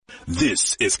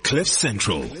This is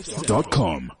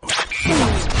CliffCentral.com.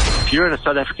 If you're in a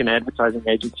South African advertising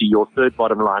agency, your third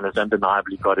bottom line has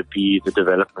undeniably got to be the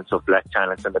development of black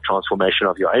talent and the transformation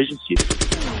of your agency.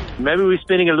 Maybe we're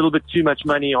spending a little bit too much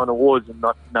money on awards and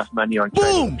not enough money on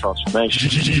training and transformation.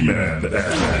 G-Man, the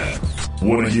ad-man.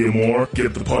 Want to hear more?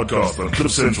 Get the podcast on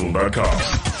CliffCentral.com.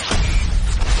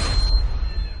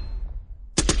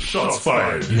 Shots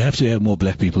fired. You have to have more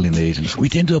black people in the agency. We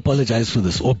tend to apologize for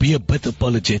this or be a bit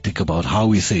apologetic about how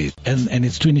we say it. And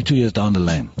it's 22 years down the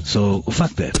line. So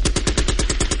fuck that.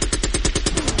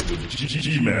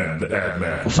 G-Man, the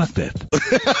ad-man. Fuck that.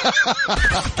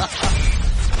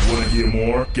 Want to hear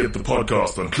more? Get the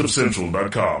podcast on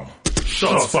CliffCentral.com.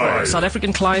 Shots fired. South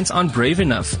African clients aren't brave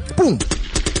enough. Boom.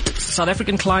 South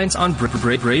African clients aren't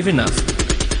brave enough.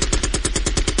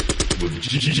 With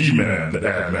G-Man, the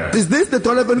ad-man. Is this the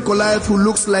Donovan Goliath who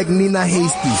looks like Nina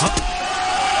Hasty?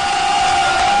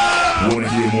 Want to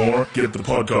hear more? Get the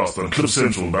podcast on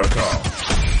CliffCentral.com.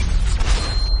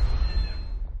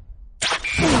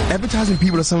 Advertising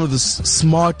people are some of the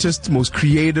smartest, most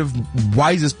creative,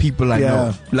 wisest people I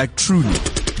know. Like truly.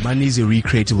 Money is a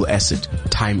recreatable asset.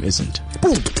 Time isn't.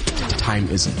 Boom. Time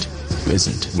isn't.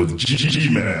 With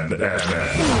G-Man, the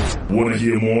ad-man. Want to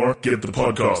hear more? Get the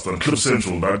podcast on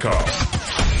CliffCentral.com.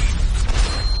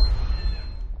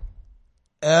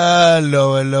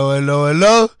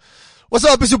 Hello. What's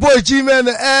up? It's your boy G-Man,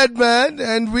 the ad-man,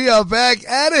 and we are back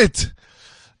at it.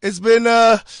 It's been,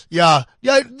 I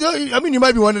mean, you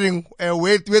might be wondering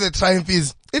where the triumph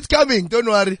is. It's coming. Don't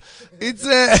worry. It's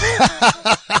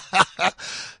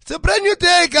it's a brand new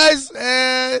day, guys.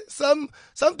 Some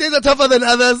days are tougher than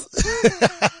others,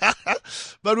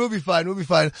 but we'll be fine.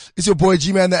 It's your boy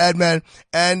G-Man, the ad man,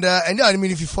 and yeah, I mean,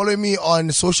 if you follow me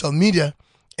on social media,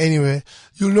 anyway,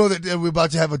 you'll know that we're about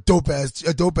to have a dope ass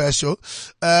show.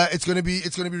 It's gonna be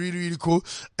really cool.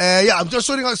 Yeah, I'm just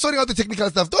sorting out the technical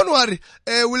stuff. Don't worry.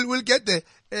 We'll get there.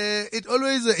 It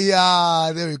always,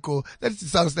 there we go. That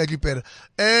sounds slightly better.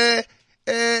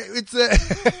 It's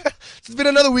been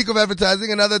another week of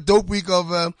advertising, another dope week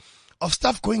of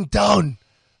stuff going down,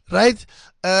 right?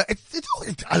 I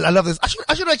love this. I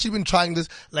should actually been trying this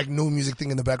like no music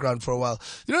thing in the background for a while.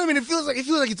 You know what I mean? It feels like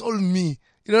it's all me.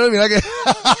 You know what I mean?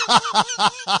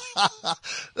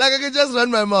 Like I can just run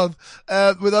my mouth,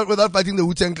 without fighting the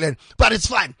Wu-Tang Clan. But it's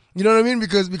fine. You know what I mean?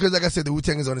 Because like I said, the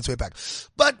Wu-Tang is on its way back.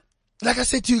 But like I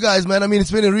said to you guys, man, I mean, it's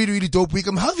been a really dope week.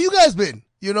 How have you guys been?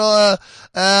 You know,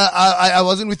 I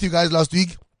wasn't with you guys last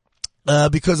week.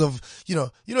 Because of, you know,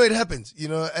 it happens,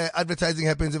 advertising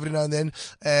happens every now and then.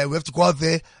 We have to go out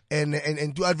there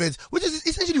and do adverts, which is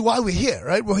essentially why we're here,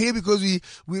 right? We're here because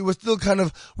we were still kind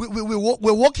of, we're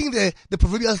walking the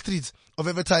proverbial streets of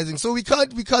advertising. So we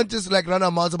can't just like run our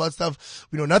mouths about stuff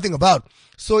we know nothing about.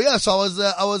 So yeah,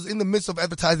 I was in the midst of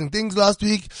advertising things last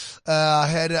week. I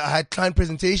had client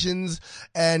presentations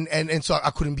and so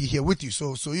I couldn't be here with you.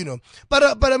 So,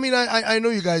 but I mean, I know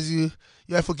you guys, you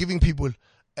are forgiving people.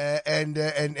 And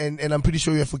I'm pretty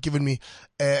sure you have forgiven me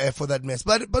for that mess.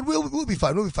 But we'll be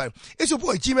fine. It's your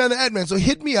boy G-Man the Adman. So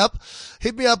hit me up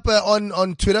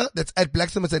on Twitter. That's at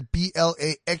Blaxem. It's at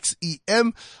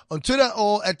BLAXEM on Twitter,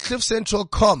 or at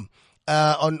CliffCentral.com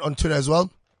on Twitter as well.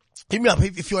 Hit me up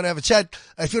if you want to have a chat.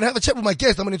 If you want to have a chat with my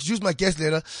guest, I'm going to introduce my guest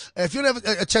later. If you want to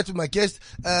have a chat with my guest,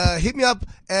 hit me up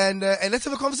and let's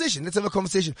have a conversation.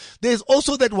 There's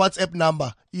also that WhatsApp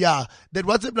number. Yeah, that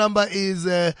WhatsApp number is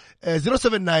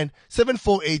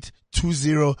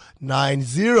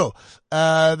 079-748-2090.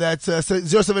 That's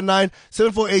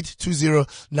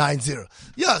 079-748-2090.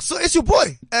 Yeah, so it's your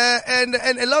boy. And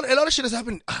a lot of shit has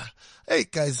happened. Hey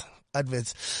guys,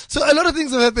 adverts. So a lot of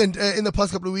things have happened in the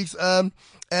past couple of weeks.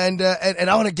 And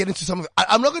I want to get into some of it.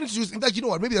 I'm not going to introduce, in fact, you know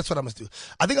what? Maybe that's what I must do.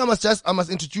 I think I must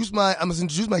introduce my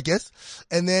guest,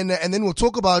 and then we'll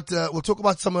talk about we'll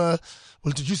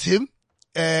introduce him,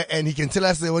 and he can tell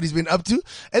us what he's been up to.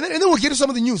 And then we'll get to some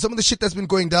of the news, some of the shit that's been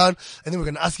going down, and then we're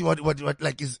going to ask him what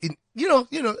like is in, you know,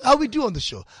 how we do on the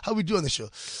show.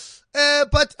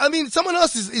 But I mean, someone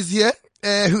else is here,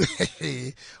 who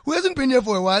hasn't been here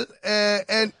for a while,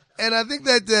 and I think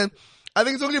that, I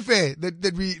think it's only fair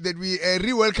that we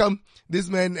re-welcome this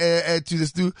man to the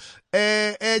stew.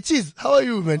 Cheese, how are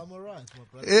you, man? I'm alright, my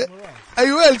brother. I'm alright. Are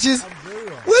you well, Cheese? I'm very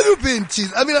well. Where have you been,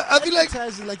 Cheese? I mean, I feel like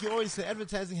advertising, like you always say,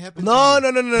 advertising happens. No.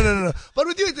 But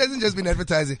with you, it hasn't just been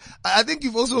advertising. I think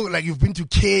you've also you've been to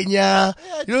Kenya.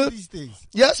 Yeah, these things.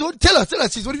 Yeah. So tell us,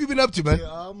 Cheese, what have you been up to, man?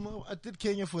 Yeah, I did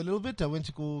Kenya for a little bit. I went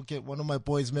to go get one of my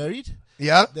boys married.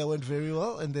 Yeah. That went very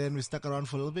well, and then we stuck around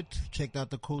for a little bit, checked out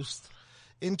the coast.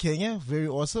 in Kenya. Very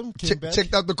awesome. Came back.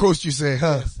 Checked out the coast, you say,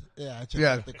 huh? Yes. Yeah, I checked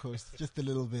Yeah. out the coast. Just a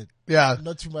little bit. Yeah.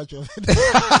 Not too much of it.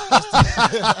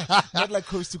 Not like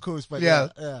coast to coast, but Yeah.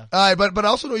 yeah. All right, but I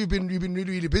also know you've been really,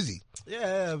 really busy.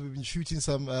 Yeah, we've been shooting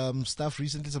some stuff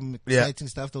recently, some Yeah. exciting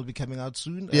stuff that will be coming out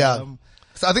soon. Yeah.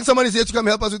 So I think someone is here to come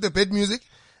help us with the bed music.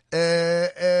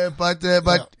 But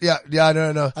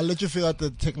no. I'll let you figure out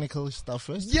the technical stuff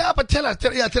first. Yeah, but tell us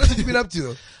what you've been up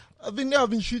to. I've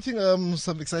been shooting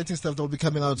some exciting stuff that will be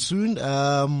coming out soon.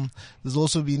 There's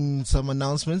also been some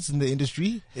announcements in the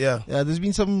industry. Yeah. There's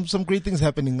been some great things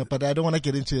happening, but I don't want to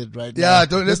get into it right Yeah,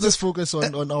 now. Let's just focus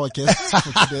on our guests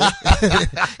for today.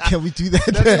 Can we do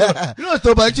that? You know what,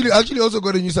 though, but I actually also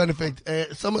got a new sound effect.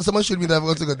 Someone showed me that I've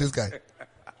also got this guy.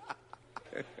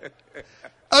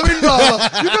 I mean, no,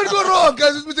 you can't go wrong,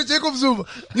 guys. It's Mr. Jacob Zuma.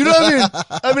 You know what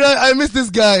I mean? I miss this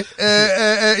guy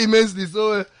immensely.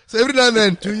 So every now and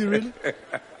then. Do you really?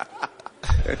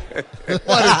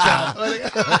 What is that?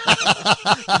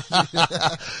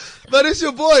 But it's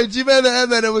your boy, G-Man the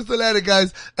M-Man, and we're still at it,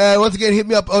 guys. Once again, hit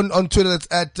me up on Twitter. That's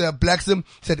at Blaxem.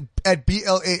 It's at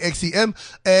BLAXEM.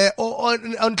 Or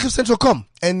on CliffCentral.com.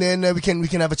 And then we can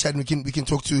have a chat and we can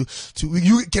talk to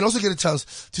you can also get a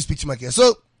chance to speak to my guest.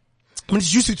 So I'm gonna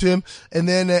introduce you to him, and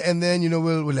then you know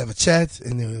we'll have a chat,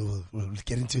 and then we'll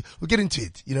get into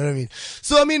it. You know what I mean?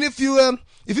 So I mean, if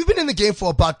you've been in the game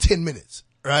for about 10 minutes,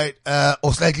 right,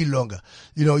 or slightly longer,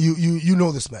 you know you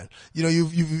know this man. You know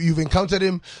you've encountered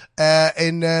him,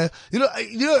 and you know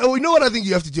what I think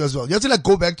you have to do as well. You have to like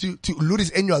go back to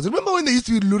Luris Annuals. Remember when they used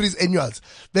to be Luris Annuals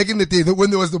back in the day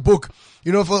when there was the book?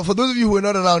 You know, for those of you who are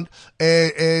not around,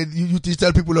 you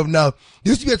digital people of now,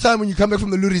 there used to be a time when you come back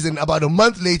from the Luris and about a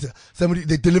month later,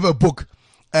 they deliver a book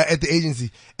at the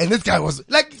agency, and this guy was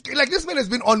like this man has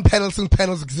been on panels since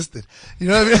panels existed. You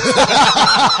know what I mean?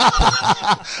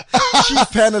 Chief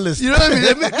panelist. You know what I mean?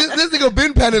 This nigga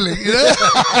been paneling. You know?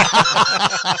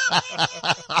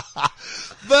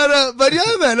 But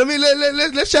yeah, man. I mean,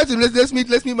 let's chat to him. Let's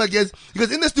meet my guest.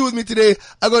 Because in the studio with me today,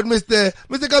 I got Mr.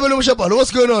 Kabelo Mshapalo.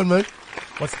 What's going on, man?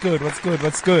 What's good?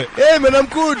 Hey, man, I'm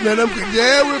good, man.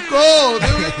 There we go.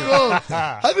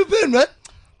 How have you been, man?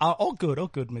 All good,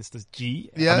 Mr. G.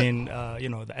 Yeah. I mean,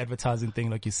 the advertising thing,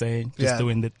 like you're saying, just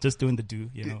doing the do,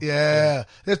 you know. Yeah.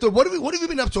 So what have you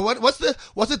been up to? What's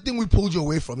the thing we pulled you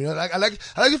away from? You know, like I like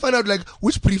to find out like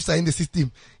which briefs are in the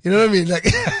system. You know what I mean? Like,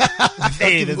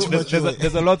 hey, there's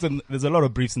a lot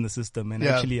of briefs in the system, and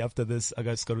actually after this, I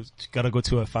guess gotta go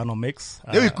to a final mix.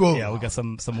 There we go. Yeah, we got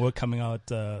some work coming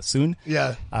out soon.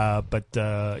 Yeah.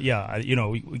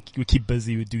 We keep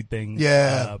busy, we do things.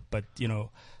 Yeah. But you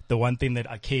know. The one thing that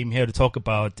I came here to talk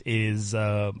about is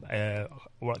one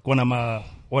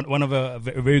of a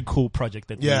very cool project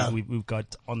that we've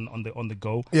got on the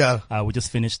go. Yeah. We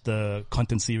just finished the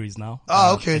content series now.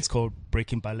 Oh, okay. It's called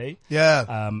Breaking Ballet. Yeah.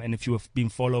 And if you have been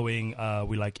following,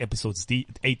 we like 8 episodes deep.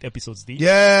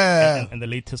 Yeah. And the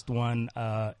latest one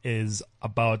is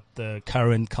about the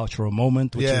current cultural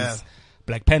moment, which is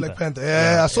Black Panther.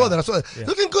 Yeah, I saw that. Yeah.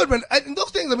 Looking good, man. And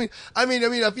those things, I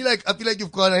feel like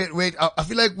you've gone ahead. Wait, I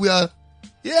feel like we are.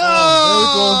 Yeah, there we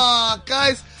go.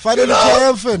 Guys. Finally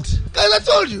triumphant. Guys, I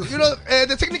told you. You know,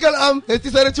 the technical arm has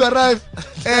decided to arrive.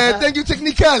 Thank you,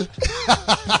 technical.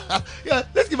 Yeah,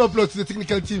 let's give applause to the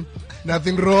technical team.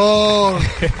 Nothing wrong.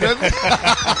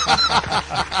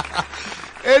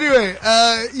 Anyway,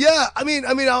 I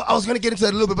was gonna get into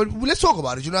that a little bit, but let's talk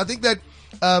about it. You know, I think that,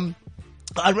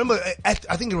 I remember I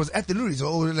think it was at the Luris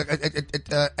or like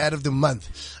at ad of the month.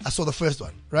 I saw the first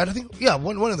one, right? I think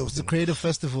one of those. The Creative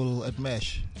Festival at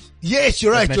Mesh. Yes,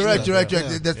 you're right. Yeah.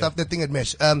 That thing at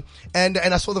Mesh. And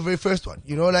I saw the very first one.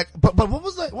 You know, like but what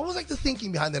was the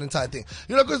thinking behind that entire thing?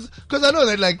 You know, because I know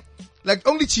that like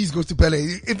only cheese goes to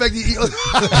ballet. In fact, he was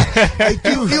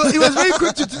very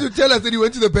quick to tell us that he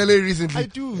went to the ballet recently. I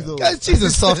do though. Guys, cheese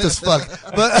is soft as fuck.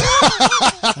 But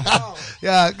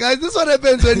yeah, guys, this is what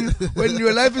happens when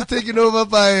your life is taken over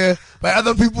by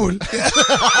other people. You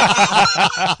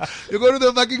go to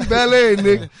the fucking ballet,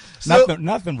 Nick.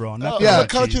 Nothing wrong. Yeah,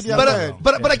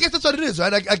 but I guess that's what it is,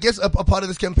 right? I guess a part of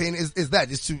this campaign is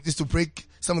to break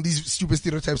some of these stupid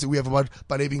stereotypes that we have about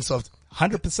ballet being soft.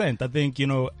 100%. I think, you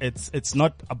know, it's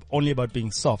not only about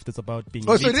being soft. It's about being.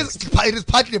 Oh, so it is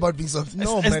partly about being soft.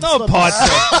 No, it's man, not part.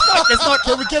 It's not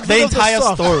Can we get the rid of the entire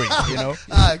soft? story. You know.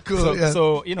 Cool.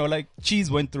 So you know, like Cheese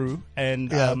went through,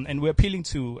 and we're appealing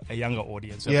to a younger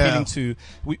audience. We're appealing to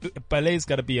ballet's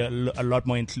got to be a lot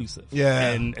more inclusive.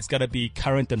 Yeah. And it's got to be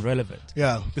current and relevant.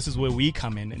 Yeah. This is where we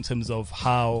come in terms of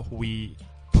how we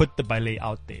put the ballet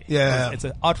out there. Yeah. It's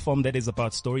an art form that is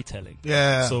about storytelling.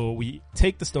 Yeah. So we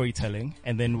take the storytelling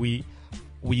and then we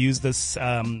we use this,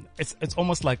 it's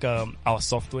almost like, our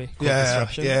software called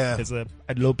Disruption. Yeah. There's a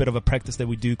little bit of a practice that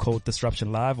we do called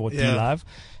Disruption Live or D-Live.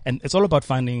 And it's all about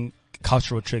finding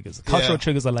cultural triggers. Cultural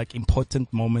triggers are like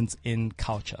important moments in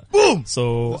culture. Boom!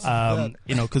 So,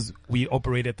 you know, cause we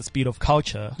operate at the speed of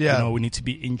culture, you know, we need to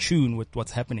be in tune with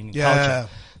what's happening in culture.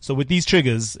 So with these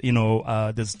triggers, you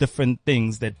know, there's different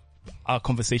things that are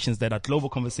conversations that are global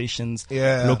conversations,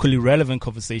 locally relevant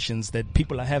conversations that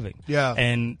people are having.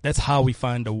 And that's how we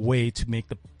find a way to make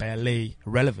the ballet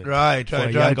relevant for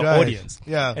a younger audience.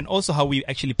 And also how we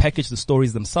actually package the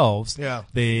stories themselves.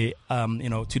 They, you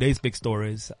know, today's big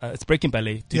stories, it's Breaking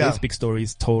Ballet. Today's big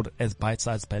stories told as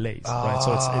bite-sized ballets, right?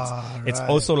 So it's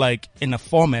also like in a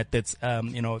format that's,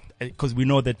 you know, cause we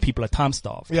know that people are time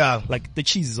starved. Like the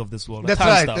cheeses of this world are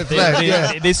time starved.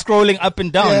 They're scrolling up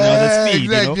and down, you know, the speed, you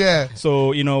know.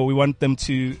 So, you know, we want them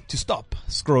to stop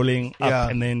scrolling up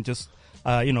and then just,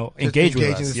 you know, engage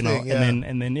with us, you know,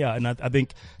 and then, and I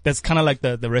think that's kind of like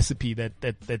the recipe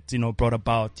that, you know, brought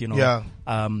about, you know,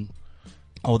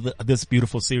 this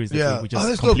beautiful series that we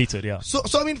just completed. So,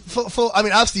 I mean, I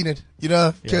mean, I've seen it, you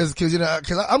know, cause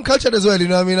I'm cultured as well, you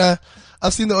know, I mean,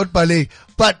 I've seen the old ballet,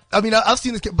 but I mean, I've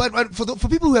seen this, but for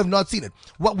people who have not seen it,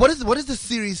 what is the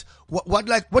series?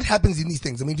 What happens in these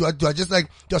things? I mean, do I just like,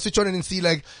 do I switch on and see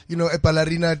like, you know, a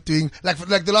ballerina doing, like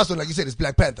the last one, like you said, is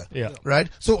Black Panther. Right?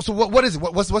 So what is it?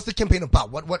 What's the campaign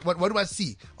about? What do I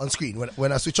see on screen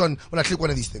when I switch on, when I click one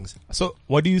of these things? So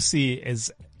what do you see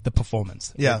is the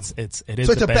performance. It is.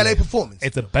 So it's a ballet performance.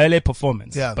 It's a ballet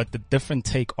performance. But the different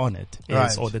take on it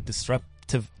is, or the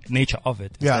disruptive nature of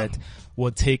it is that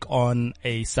we'll take on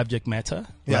a subject matter.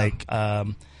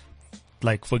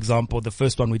 Like for example, the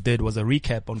first one we did was a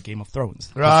recap on Game of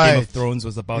Thrones. Game of Thrones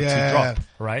was about to drop,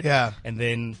 right? And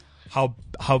then how,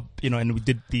 you know, and we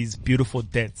did these beautiful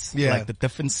deaths, like the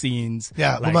different scenes.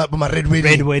 Like my Red Wedding.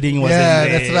 Red Wedding was in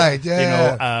there. That's right. You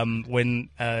know, when,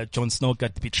 Jon Snow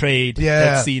got betrayed,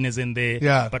 that scene is in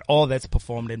there. But all that's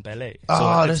performed in ballet.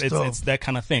 So it's that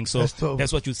kind of thing. So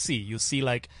that's what you see. You see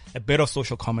like a bit of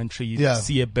social commentary. You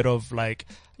see a bit of like,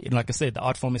 you know, like I said, the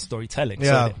art form is storytelling.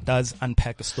 So it does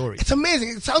unpack a story. It's amazing.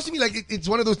 It sounds to me like it's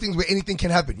one of those things where anything can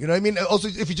happen. You know what I mean? Also,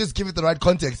 if you just give it the right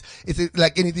context, it's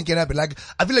like anything can happen. Like,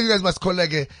 I feel like you guys must call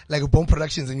like a Bomb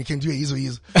Productions and you can do a Izo. You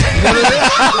know what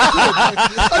I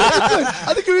mean?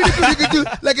 I think you really could. You could do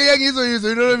like a young Izo,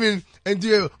 you know what I mean? And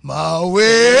do my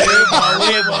way.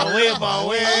 My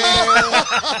way.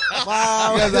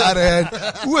 Wow. You guys are out of hand.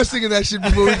 Who was singing that shit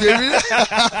before we came in?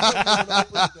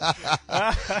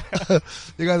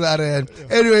 You guys are out of hand.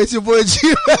 Anyway, it's your boy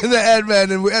G-Man, the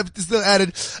Ad-Man, and we're still at it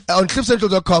on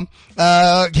clipcentral.com.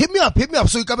 Hit me up.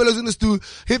 So Kabelo's in this too.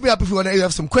 Hit me up if you want to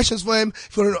have some questions for him.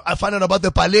 If you want to find out about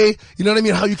the ballet, you know what I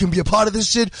mean? How you can be a part of this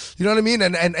shit. You know what I mean?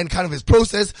 And kind of his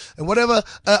process and whatever.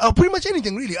 Or pretty much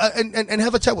anything really. And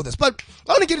have a chat with us. But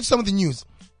I want to get into some of the news.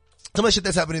 Some of the shit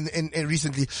that's happening in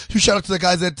recently. Huge shout out to the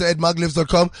guys at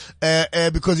maglives.com,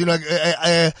 because, you know,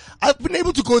 I've been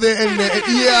able to go there and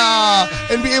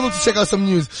be able to check out some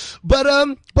news. But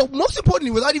most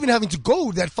importantly, without even having to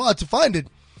go that far to find it,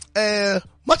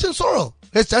 Martin Sorrell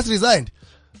has just resigned,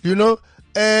 you know,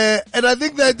 and I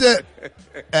think that,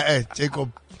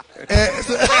 Jacob,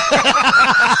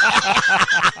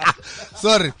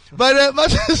 sorry, but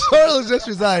Martin Sorrell just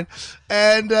resigned,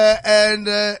 and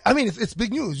I mean it's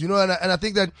big news, you know, and I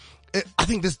think that I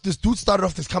think this dude started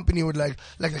off this company with like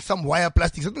some wire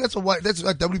plastics. I think that's what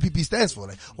WPP stands for,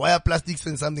 like wire plastics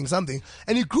and something.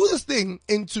 And he grew this thing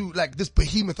into like this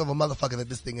behemoth of a motherfucker that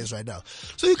this thing is right now.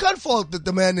 So you can't fault that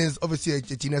the man is obviously a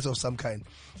genius of some kind,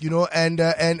 you know, and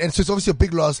so it's obviously a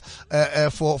big loss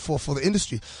for the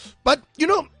industry. But you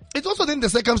know, it's also then the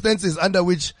circumstances under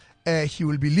which he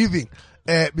will be leaving,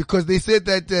 because they said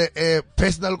that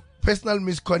personal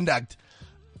misconduct.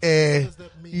 What does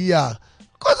that mean? Yeah.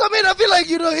 Cause I mean, I feel like,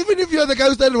 you know, even if you're the guy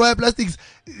who started wire plastics,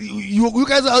 you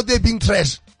guys are out there being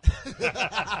trash. You know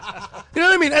what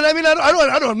I mean? And I mean,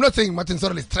 I'm not saying Martin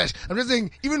Sorrell is trash. I'm just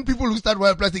saying even people who start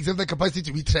wire plastics have the capacity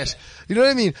to be trash. You know what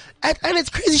I mean? And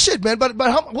it's crazy shit, man. But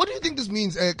what do you think this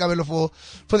means, Kabelo,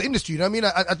 for the industry? You know what I mean?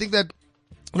 I think that,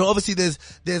 you know, obviously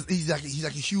he's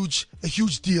like a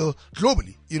huge deal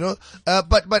globally, you know?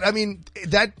 But I mean,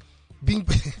 that being,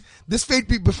 this fate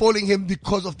befalling him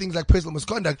because of things like personal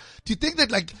misconduct, do you think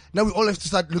that like now we all have to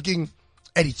start looking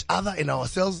at each other and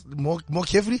ourselves more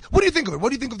carefully? What do you think of it? What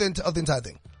do you think of the entire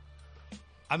thing?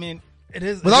 I mean, it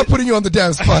is without putting you on the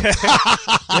damn spot.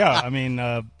 Yeah, I mean,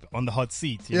 on the hot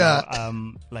seat. You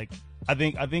know? Like I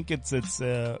think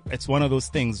it's one of those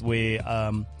things where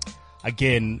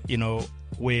again, you know,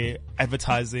 where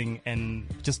advertising and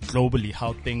just globally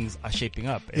how things are shaping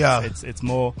up. It's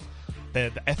more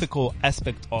the ethical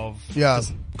aspect of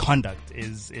just conduct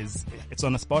is it's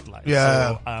on a spotlight.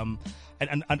 Yeah. So,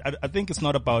 and I think it's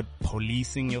not about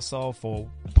policing yourself or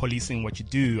policing what you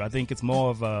do. I think it's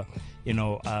more of a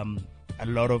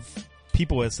lot of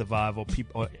people that survive, or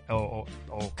people or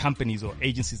companies or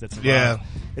agencies that survive. Yeah.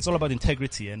 It's all about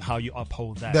integrity and how you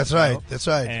uphold that. That's right. That's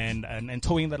right. And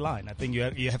towing that line. I think you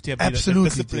have to have Absolutely,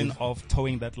 the discipline of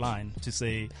towing that line to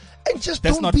say, and just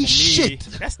that's don't not be for shit.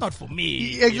 me. That's not for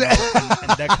me. Exactly.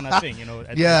 And that kind of thing.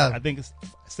 Yeah. I think it's,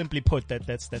 simply put,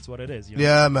 that's what it is.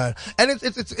 Yeah, man. And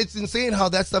it's insane how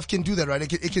that stuff can do that, right?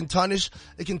 It can tarnish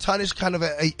kind of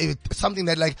a something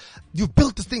that, like, you've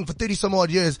built this thing for 30 some odd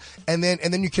years, and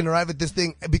then you can arrive at this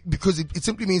thing because it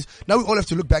simply means now we all have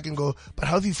to look back and go, but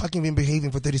how have you fucking been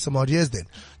behaving for 30 some odd years then?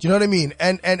 Do you know what I mean?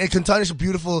 And it can tarnish a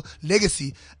beautiful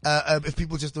legacy, if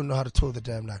people just don't know how to toe the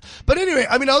damn line. But anyway,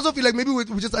 I mean, I also feel like maybe we're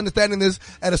just understanding this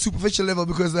at a superficial level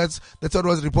because that's what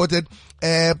was reported.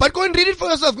 But go and read it for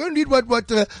yourself. Go and read what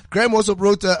Graham also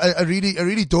wrote a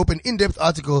really dope and in-depth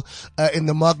article in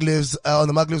the Mark Lives on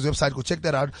the Mark Lives website. Go check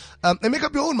that out and make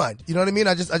up your own mind. You know what I mean?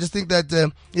 I just think that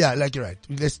like you're right.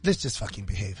 Let's just fucking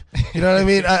behave. You know what I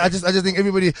mean? I just think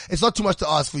everybody. It's not too much to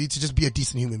ask for you to just be a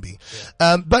decent human being.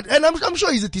 Yeah. But I'm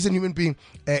sure he's a decent human being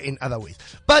in other ways.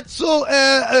 But so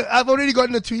I've already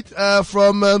gotten a tweet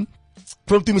from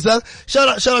Tumisang.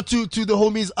 Shout out to the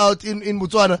homies out in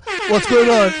Botswana. What's going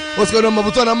on? My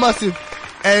Botswana massive.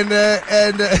 And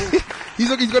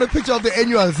he's got a picture of the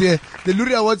annuals here. The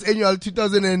Lurie Awards annual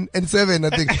 2007, I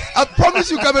think. I promise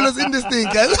you, Kabelo's in this thing,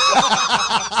 guys.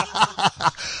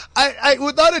 I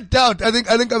without a doubt, I think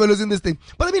Kabelo's in this thing.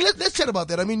 But I mean, let's chat about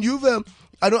that. I mean, you've,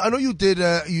 I know you did,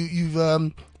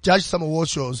 you've judged some award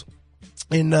shows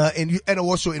in an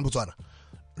award show in Botswana.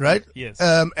 Right? Yes.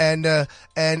 And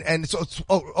so it's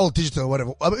all digital or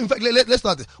whatever. In fact, let's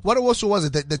start this. What award show was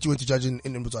it that you went to judge in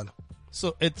Botswana?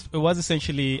 So it was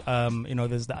essentially,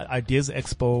 there's the Ideas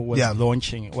Expo was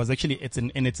launching. It was actually, it's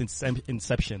in its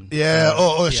inception.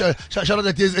 Yeah. Shout out to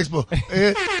Ideas Expo.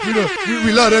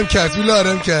 We love them cats.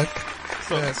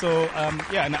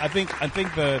 And I think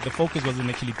the focus wasn't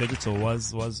actually digital,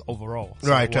 was overall. So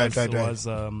right. It was,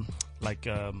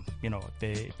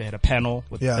 they had a panel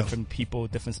with different people,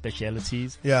 different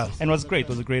specialities. Yeah. And it was great. It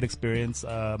was a great experience,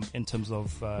 in terms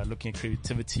of, looking at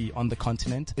creativity on the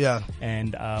continent. Yeah.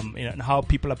 And, and how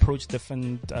people approach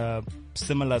different,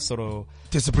 similar sort of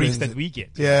disciplines that we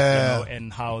get. Yeah.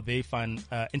 And how they find,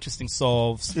 interesting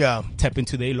solves. Yeah. Tap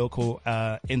into their local,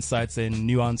 insights and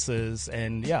nuances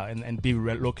and be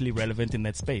locally relevant in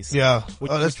that space. Yeah.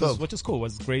 Which is cool.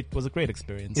 Was a great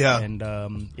experience. Yeah. And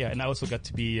I also got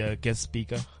to be a guest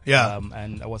speaker. Yeah.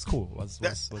 And it was cool. Was cool.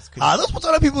 Those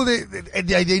Botswana people,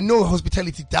 they know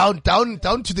hospitality down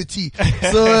to the T.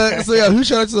 So huge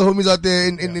shout out to the homies out there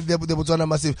in the Botswana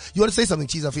massive. You want to say something,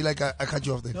 Cheese? I feel like I cut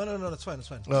you off there. No, that's fine.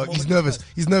 He's nervous.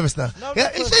 He's nervous now. No,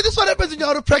 yeah, you say this what happens when you're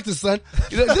out of practice, son.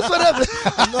 This what happens.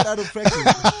 I'm not out of practice.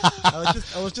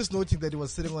 I was just noting that he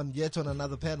was sitting on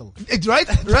another panel. Right?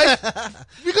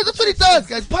 Because that's what he does,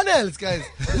 guys. Panels, guys.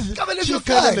 Come and let your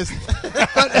guy.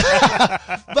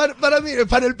 But I mean, a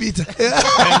panel beater.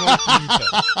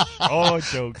 Oh,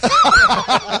 jokes.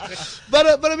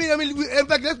 But I mean, in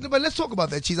fact, let's talk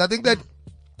about that, Cheese. I think that,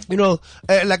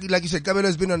 like you said, Kabelo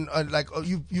has been on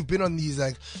you've been on these,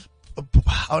 like,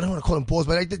 I don't want to call them boards,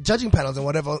 but like the judging panels and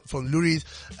whatever from Lurie's,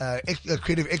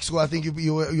 Creative Expo. I think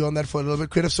you were on that for a little bit,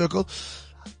 Creative Circle.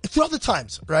 Throughout the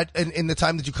times, right? In the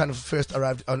time that you kind of first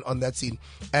arrived on that scene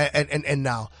and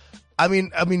now. I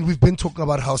mean, we've been talking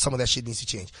about how some of that shit needs to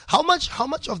change. How much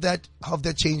of that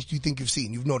change do you think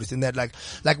you've noticed in that, like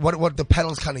what the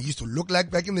panels kind of used to look like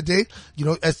back in the day,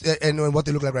 and what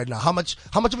they look like right now? How much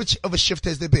of a shift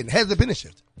has there been? Has there been a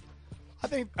shift? I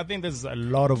think there's a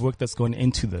lot of work that's going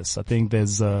into this. I think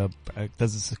there's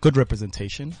good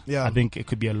representation. Yeah. I think it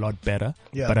could be a lot better.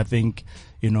 Yeah. But I think,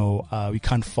 we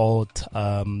can't fault,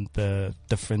 the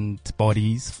different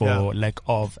bodies for lack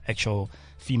of actual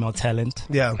female talent.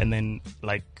 Yeah. And then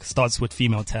starts with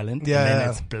female talent. Yeah. And then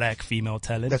it's black female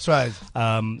talent. That's right.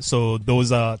 So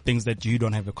those are things that you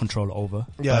don't have a control over.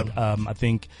 Yeah. But, I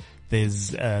think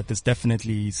there's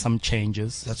definitely some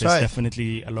changes. There's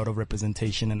definitely a lot of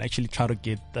representation, and actually try to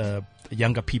get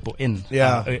younger people in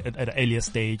at an earlier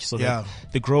stage, so that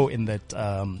they grow in that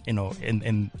in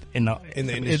the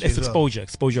industry. It's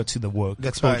exposure to the work,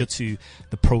 exposure to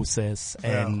the process,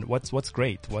 and what's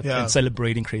great, and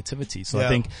celebrating creativity. So I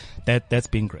think that's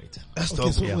been great. That's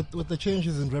okay, so with the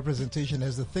changes in representation,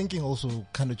 has the thinking also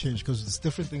kind of changed? Because it's a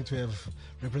different thing to have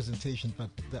representation, but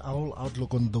the whole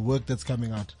outlook on the work that's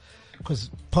coming out. Because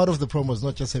part of the promo is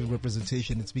not just having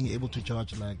representation; it's being able to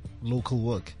judge like local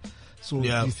work. So do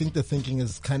you think the thinking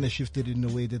has kind of shifted in a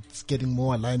way that's getting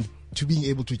more aligned to being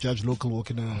able to judge local work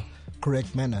in a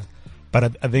correct manner?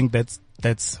 But I think that's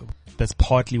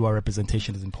partly why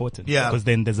representation is important. Yeah. Because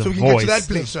then there's a so voice. That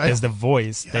place, right? There's the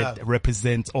voice that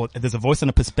represents, or there's a voice and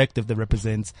a perspective that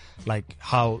represents like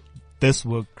how this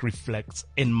work reflects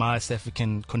in my South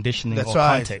African conditioning or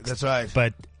context. That's right.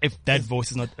 But if that voice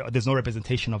is not, there's no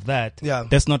representation of that, yeah,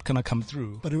 that's not going to come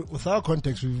through. But with our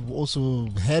context, we've also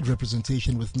had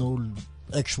representation with no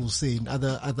actual say in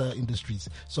other industries.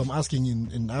 So I'm asking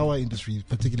in our industry,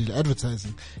 particularly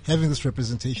advertising, having this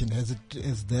representation, has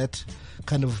that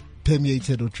kind of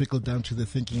permeated or trickled down to the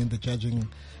thinking and the judging,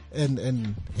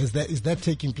 and is that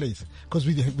taking place? Because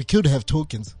we could have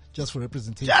tokens just for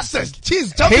representation. Yes,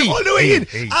 jeez, jumping all the way in.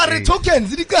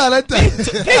 Tokens, I'm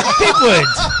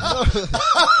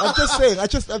just saying.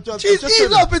 Jeez,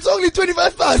 ease up. It's only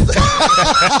 25 past.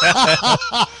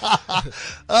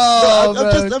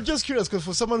 I'm just curious because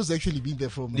for someone who's actually been there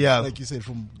from, like you said,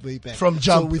 from way back, from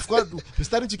jump, so we're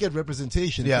starting to get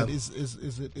representation. Yeah. But is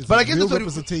but I guess real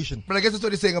representation? But I guess that's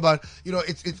what he's saying about, you know,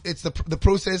 it's the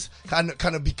process kind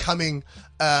of becoming,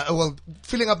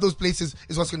 filling up those places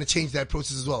is what's going to change that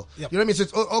process as well. Yep. You know what I mean? So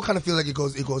it's all kind of feels like it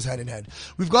goes hand in hand.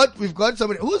 We've got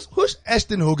somebody who's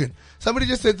Ashton Hogan. Somebody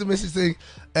just sent a message saying,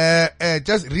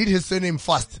 just read his surname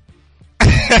fast.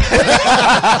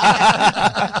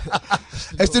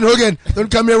 Ashton Hogan, don't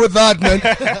come here with that, man.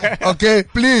 Okay,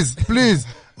 please.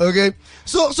 Okay.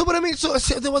 So but I mean, so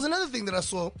there was another thing that I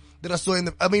saw in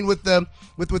with the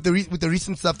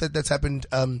recent stuff that's happened,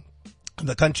 in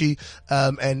the country,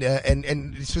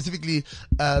 and specifically,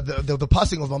 the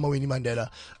passing of Mama Winnie Mandela,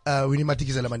 Winnie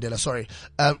Madikizela Mandela, sorry.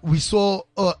 We saw,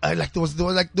 there was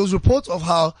like those reports of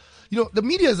how, you know, the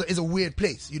media is a weird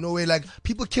place, you know, where like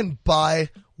people can buy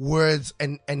words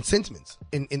and sentiments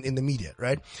in the media,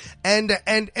 right? And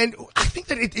I think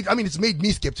that it's made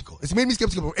me skeptical. It's made me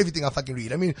skeptical about everything I fucking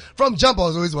read. I mean, from jump, I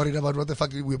was always worried about what the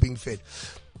fuck we were being fed.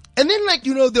 And then, like,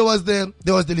 you know, there was the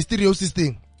listeriosis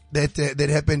thing that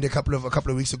happened a couple of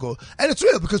weeks ago. And it's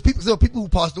real because there were people who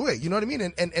passed away, you know what I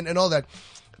mean? And all that.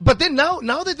 But then now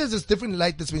that there's this different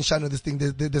light that's been shone on this thing,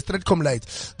 the Stratcom light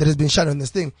that has been shone on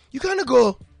this thing, you kind of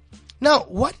go, now,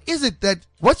 what is it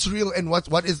what's real and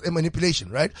what is a manipulation,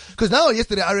 right? Because now,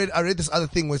 yesterday, I read this other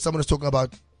thing where someone was talking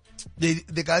about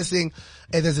the guy saying,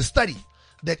 there's a study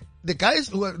that the guys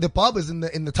who are the barbers in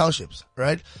the townships,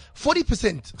 right?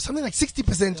 40%, something like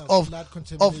 60% of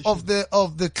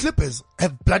the clippers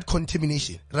have blood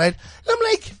contamination, right? And I'm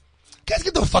like, guys,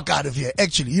 get the fuck out of here,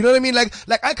 actually. You know what I mean? Like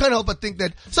I can't help but think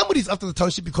that somebody's after the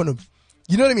township economy.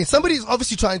 You know what I mean? Somebody's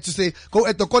obviously trying to say, go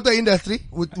at the quarter industry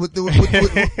with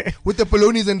the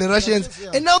Polonies and the Russians,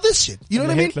 and now this shit. You know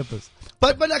what I mean? Clippers.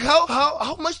 But like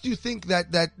how much do you think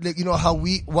that like, you know,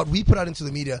 what we put out into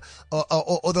the media or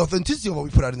the authenticity of what we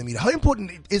put out in the media, how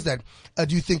important is that,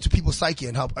 do you think, to people's psyche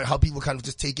and how people kind of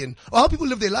just take in, or how people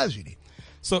live their lives really?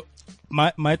 So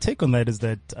my take on that is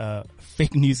that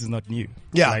fake news is not new.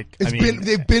 Yeah, like,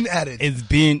 they've been at it. There's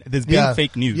been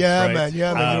fake news. Yeah, right? man.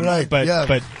 Yeah, man. You're right.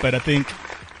 But I think,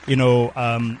 you know,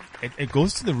 it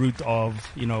goes to the root of,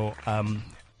 you know,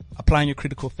 applying your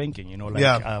critical thinking, you know,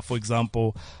 like, for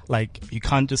example, like, you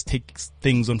can't just take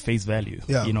things on face value,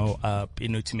 you know,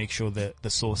 to make sure that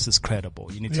the source is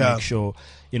credible. You need to make sure,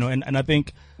 you know, and I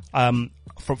think, from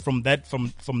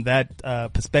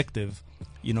that perspective,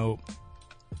 you know,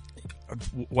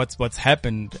 what's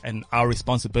happened and our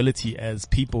responsibility as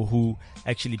people who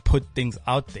actually put things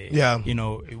out there. Yeah. You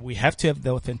know, we have to have the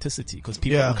authenticity because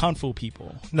you can't fool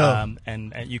people. No.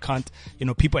 And you can't, you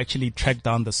know, people actually track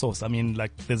down the source. I mean,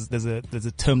 like there's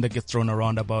a term that gets thrown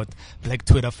around about Black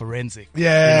Twitter forensic.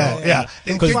 Yeah. You know,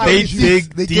 because they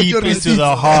dig deep into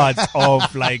the heart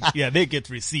of like, they get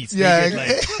receipts.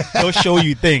 Yeah. They'll show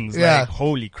you things like,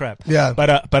 holy crap. Yeah.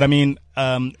 But I mean,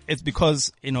 it's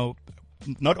because, you know,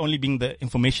 not only being the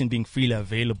information being freely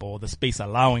available, the space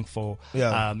allowing for,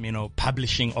 you know,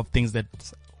 publishing of things that,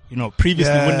 you know,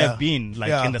 previously wouldn't have been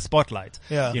like in the spotlight.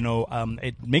 Yeah. You know,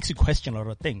 it makes you question a lot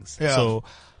of things. Yeah. So,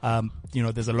 you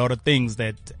know, there's a lot of things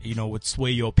that, you know, would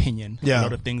sway your opinion. Yeah. A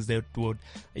lot of things that would,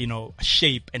 you know,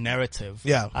 shape a narrative.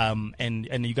 Yeah.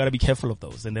 And you gotta be careful of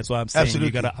those. And that's why I'm saying you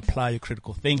gotta apply your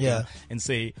critical thinking and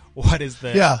say, what is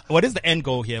the end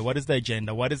goal here? What is the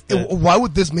agenda? Why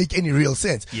would this make any real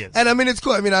sense? Yes. And I mean, it's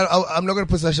cool. I mean, I'm not gonna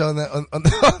put Sasha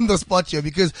on the spot here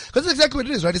because it's exactly what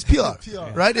it is, right? It's PR.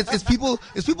 Right? It's people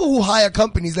people who hire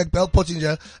companies like Bell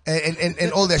Pottinger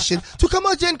and all that shit to come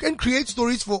out here and create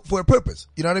stories for a purpose.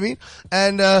 You know what I mean?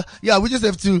 And, we just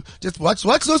have to just watch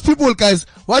those people, guys.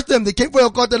 Watch them. They came for your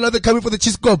court and now they're coming for the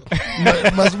cheese cup.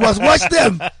 must watch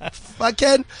them. If I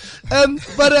can.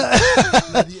 But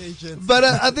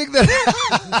I think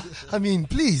that, I mean,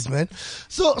 please, man.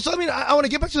 So I mean, I want to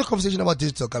get back to the conversation about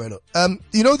digital, Camelo.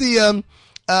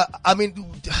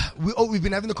 We've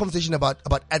been having the conversation about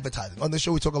advertising. On the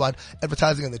show, we talk about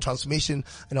advertising and the transformation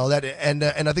and all that. And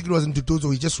I think it was in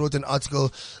Duduzo, he just wrote an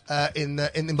article,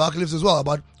 in Barclays as well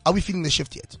about, are we feeling the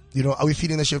shift yet? You know, are we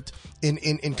feeling the shift in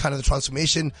kind of the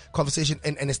transformation conversation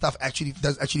and the stuff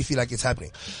does feel like it's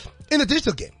happening in the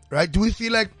digital game, right? Do we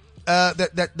feel like,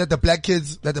 that the black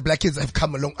kids have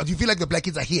come along? Do you feel like the black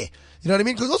kids are here? You know what I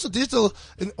mean? Because also digital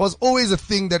was always a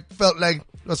thing that felt like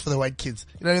it was for the white kids.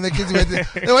 You know what I mean?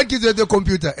 The white kids who had their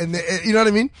computer and you know what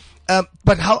I mean?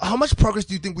 But how much progress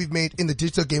do you think we've made in the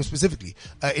digital game specifically,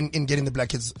 in getting the black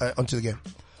kids, onto the game?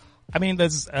 I mean,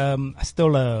 there's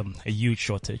still a huge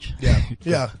shortage. Yeah,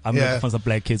 yeah. I'm looking for some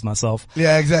black kids myself.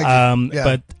 Yeah,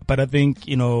 exactly. But I think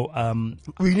we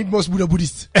need more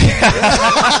Buddhists.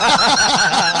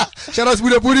 Shout out to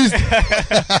Buddha Buddhists.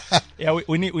 Yeah,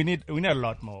 we need a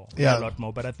lot more. Yeah, a lot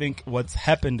more. But I think what's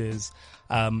happened is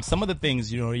some of the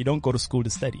things, you don't go to school to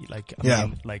study. Like I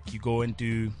mean, like you go and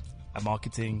do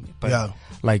marketing, but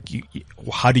like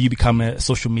how do you become a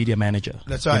social media manager?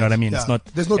 That's right. You know what I mean? Yeah. It's not.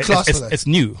 There's no class for that. It's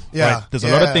new. Yeah. Right? There's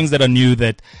a lot of things that are new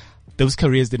that those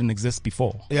careers didn't exist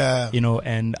before. Yeah. You know,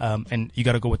 and you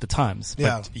got to go with the times.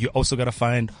 But you also got to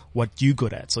find what you're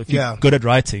good at. So if you're good at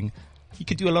writing, you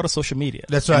could do a lot of social media.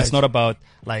 That's right. And it's not about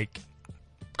like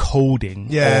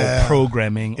coding or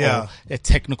programming or a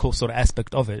technical sort of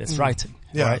aspect of it. It's writing.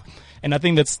 Right. And I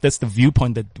think that's the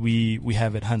viewpoint that we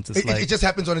have at Hunt. It just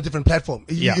happens on a different platform.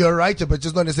 You're a writer, but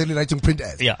just not necessarily writing print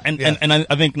ads. Yeah. And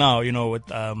I think now, with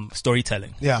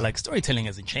storytelling. Yeah. Like storytelling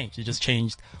hasn't changed. It just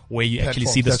changed where you actually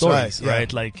see the stories,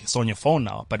 right? Like it's on your phone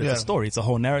now, but it's a story. It's a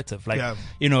whole narrative. Like,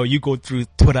 you go through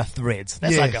Twitter threads.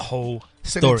 That's like a whole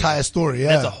story. An entire story,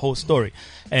 That's a whole story.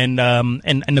 And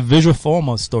the visual form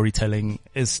of storytelling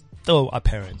is still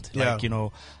apparent. Like,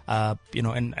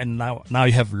 and now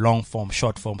you have long form,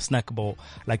 short form, snackable,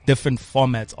 like different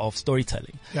formats of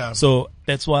storytelling. Yeah. So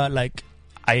that's why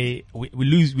we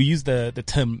use the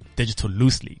term digital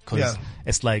loosely because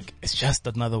it's just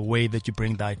another way that you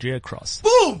bring the idea across.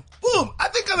 Boom! I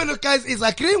think guys is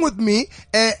agreeing with me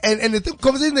and the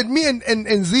conversation that me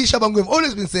and Z Shabang have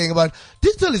always been saying about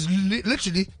digital is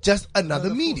literally just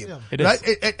another medium. It right?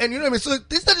 is. And you know what I mean? So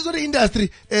digital is not an industry.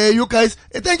 You guys,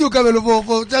 thank you, Camelo,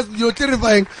 for just,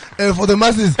 clarifying for the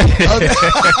masses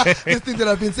this thing that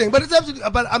I've been saying. But it's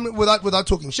absolutely, without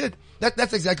talking shit,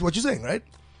 that's exactly what you're saying, right?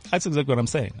 That's exactly what I'm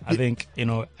saying. I think,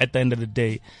 at the end of the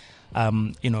day,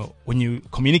 when you're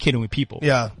communicating with people,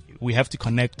 we have to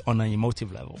connect on an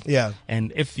emotive level. Yeah.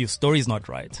 And if your story is not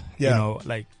right,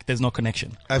 there's no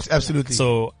connection. Absolutely.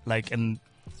 So, and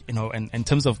in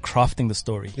terms of crafting the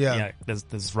story,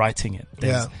 there's writing it,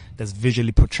 there's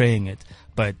visually portraying it,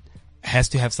 but has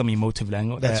to have some emotive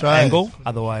angle. That's right. Angle.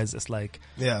 Otherwise, it's like,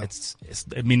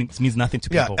 it means nothing to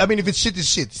people. I mean, if it's shit, it's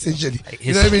shit, essentially.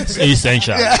 You know what I mean?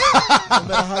 Essential. No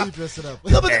matter how you dress it up.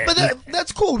 No, but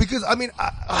that's cool because, I mean,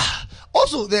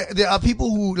 also there are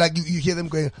people who, like, you hear them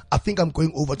going, I think I'm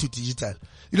going over to digital.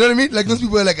 You know what I mean? Like, those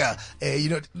people are like, and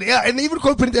they even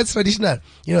call print ads traditional.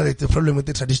 The problem with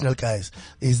the traditional guys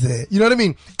is, you know what I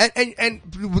mean? And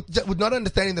with not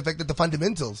understanding the fact that the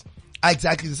fundamentals are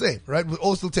exactly the same, right? We're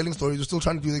all still telling stories. We're still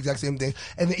trying to do the exact same thing.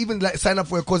 And they even sign up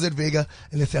for a course at Vega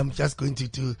and they say, I'm just going to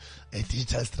do a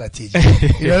digital strategy.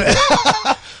 You know?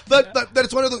 but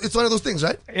it's one of those things,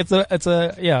 right? It's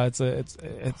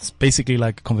basically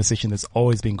like a conversation that's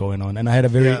always been going on. And I had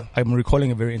I'm recalling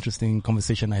a very interesting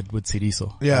conversation I had with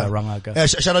Sidiso.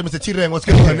 Rangaga. Shout out Mr. Tirang. What's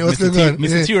going on?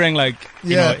 Mr.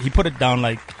 Tirang, he put it down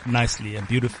like nicely and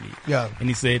beautifully. Yeah. And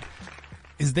he said,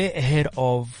 is there a head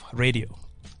of radio?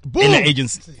 Boom. In the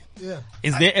agency? Yeah.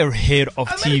 Is there a head of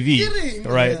TV?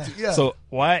 Right. Yeah. So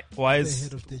why is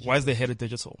the head of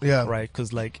digital? Yeah. Right.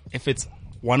 Cause if it's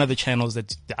one of the channels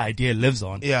that the idea lives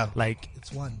on,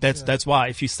 it's one. That's why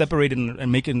if you separate it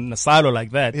and make it in a silo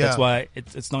like that, that's why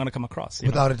it's not going to come across.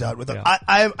 Without a doubt.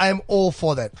 I am all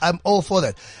for that. I'm all for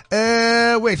that.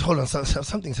 Wait, hold on.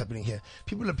 Something's happening here.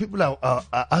 People are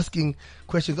asking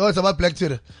questions. Oh, it's about Black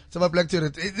Twitter. It's about Black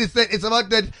Twitter. It's about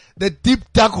that deep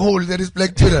dark hole that is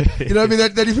Black Twitter. You know what I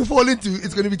mean? That if you fall into,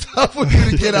 it's going to be tough for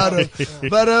you to get out of.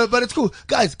 But it's cool.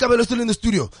 Guys, Camelo's still in the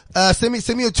studio. Send me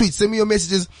your tweets. Send me your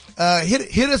messages.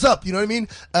 Hit us up. You know what I mean?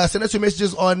 Send us your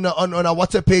messages on our our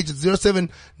WhatsApp page. It's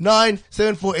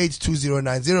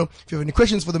 079-748-2090. If you have any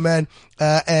questions for the man,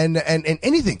 and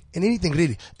anything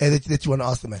really, that you want to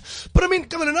ask the man. But I mean,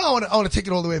 come on, now I want to take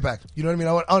it all the way back. You know what I mean?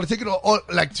 I want to take it all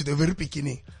like to the very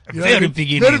beginning. You know very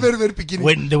beginning. Very, very, very beginning.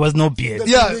 When there was no beard.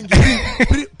 Yeah.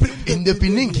 In the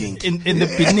beginning. In the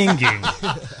beginning.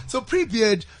 So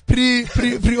pre-beard, pre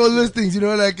all those things, you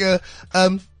know, like,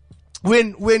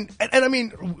 when, I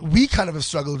mean, we kind of have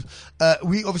struggled,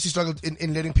 we obviously struggled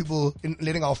in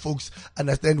letting our folks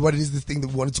understand what it is this thing that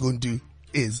we wanted to go and do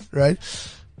is, right?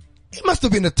 It must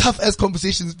have been a tough ass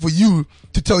conversation for you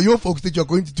to tell your folks that you're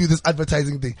going to do this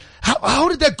advertising thing. How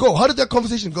did that go? How did that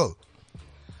conversation go?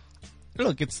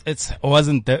 Look, it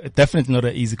wasn't definitely not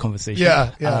an easy conversation.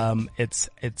 Yeah. It's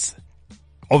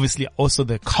obviously also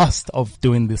the cost of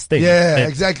doing this thing. Yeah,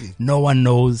 exactly. No one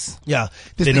knows. Yeah.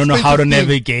 They don't know how to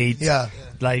navigate. Yeah.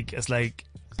 Like, it's like,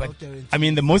 but I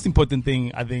mean, the most important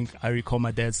thing, I think I recall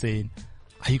my dad saying,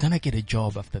 are you gonna get a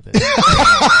job after this?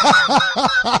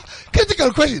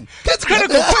 Critical question,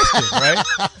 right?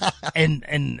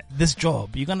 And this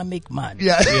job, you're gonna make money.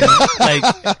 Yeah. You know? Like,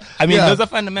 I mean, those are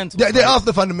fundamentals. They are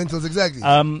the fundamentals, exactly.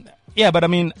 Yeah, but I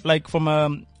mean, like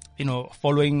from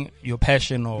following your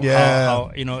passion or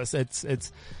how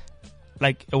it's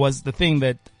like it was the thing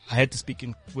that I had to speak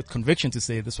with conviction to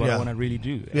say this is what I want to really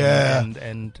do.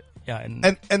 And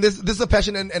this is a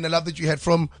passion and a love that you had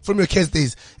from your Kes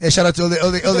days. And shout out to all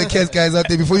the Kes guys out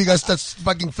there. Before you guys start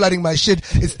fucking flooding my shit,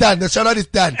 it's done. The shout out is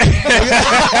done. Shout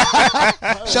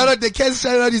out the Kes.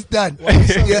 Shout out is done. Why are you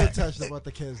so touched about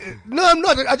the Kes? No, I'm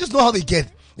not. I just know how they get.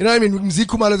 You know what I mean?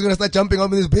 Mzikumalo is gonna start jumping up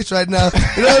in this bitch right now.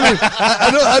 You know what I mean?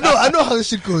 I know how this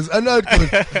shit goes. I know how it goes.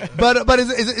 But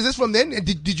is this from then?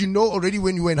 Did you know already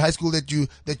when you were in high school that you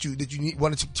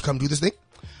wanted to come do this thing?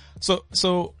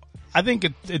 So I think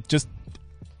it just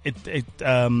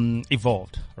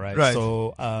evolved, right? Right.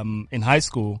 So in high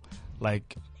school,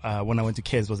 like when I went to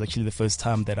Kes was actually the first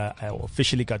time that I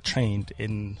officially got trained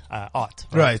in art.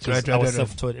 Right. I was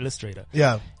self-taught illustrator.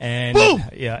 Yeah. And boom!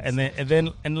 and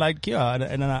then I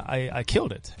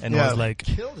killed it. And I was like,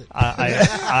 Killed it.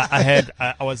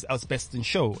 I was best in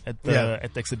show at the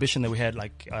exhibition that we had,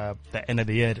 like the end of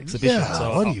the year exhibition. Yeah,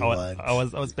 so what do you want? I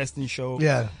was best in show.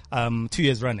 Yeah. 2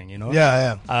 years running, you know.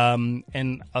 Yeah.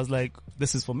 And I was like,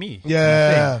 this is for me.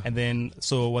 Yeah. And then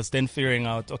was then figuring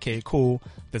out, okay, cool.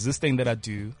 There's this thing that I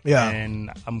do. Yeah. And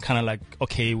I'm kind of like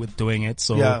okay with doing it.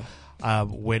 So, how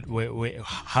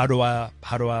do I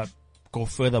go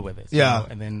further with it? Yeah. You know?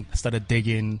 And then I started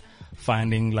digging,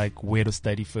 finding like where to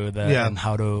study further and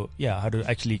how to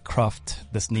actually craft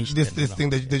this niche. This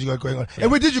thing that you got going on. Yeah.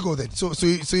 And where did you go then? So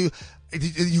you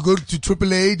go to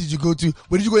AAA? Did you go to,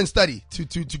 where did you go and study to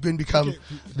go and become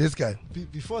this guy?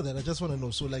 Before that, I just want to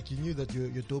know, so like you knew that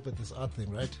you're dope at this art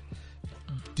thing, right?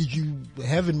 Did you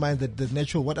have in mind that the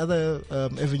natural, what other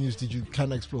avenues did you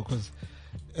kind of explore? Because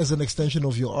as an extension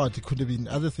of your art, it could have been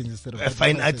other things instead of a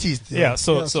fine artist.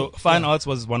 So fine arts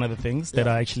was one of the things that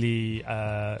I actually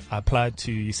applied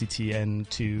to UCT and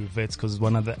to Wits, because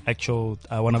one of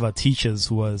our teachers,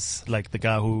 who was like the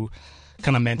guy who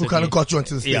kind of mentored me, who kind of got you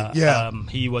onto this thing.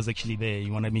 He was actually there.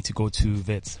 He wanted me to go to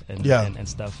Wits and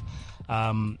stuff.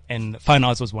 And fine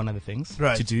arts was one of the things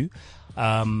to do.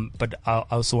 But I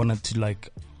also wanted to like,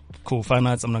 cool, fine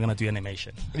arts, I'm not gonna do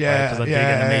animation. Because I dig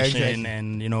animation,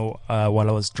 exactly. and while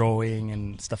I was drawing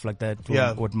and stuff like that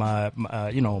with my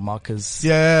Marcus,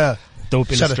 dope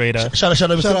illustrator. Shout out,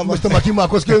 Mr. Maki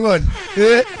Mark. What's going on?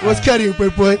 What's carrying,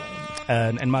 boy?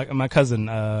 And my cousin,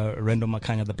 Rendo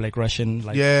Makanya, the Black Russian,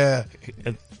 like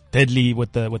deadly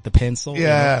with the pencil.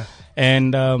 Yeah. You know?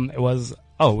 And it was,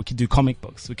 we could do comic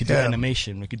books, we could do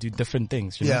animation, we could do different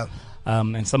things. You know?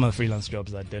 And some of the freelance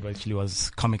jobs I did actually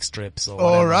was comic strips or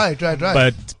whatever. Oh, right.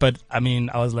 But I mean,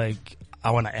 I was like, I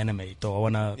want to animate or I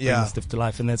want to bring this stuff to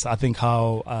life. And that's, I think,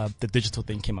 how the digital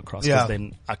thing came across. Because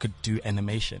then I could do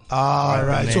animation.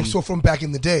 Right. Then, so from back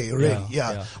in the day already.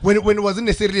 Yeah. When it wasn't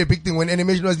necessarily a big thing, when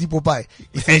animation was the Popeye.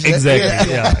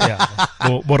 Exactly. Yeah.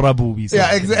 Borabubi.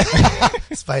 Yeah, exactly.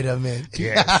 Spider-Man.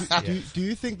 Do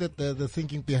you think that the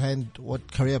thinking behind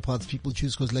what career paths people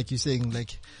choose, because like you're saying,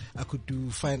 like I could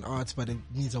do fine arts, but it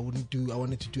means I wanted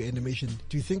to do animation.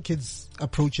 Do you think kids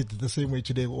approach it the same way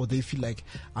today, or they feel like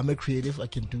I'm a creative, I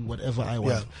can do whatever I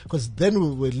want? Because then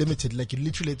we were limited. Like you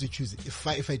literally have to choose.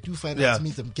 If I do fine arts,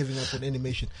 means I'm giving up on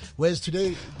animation. Whereas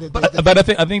today, but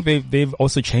I think they've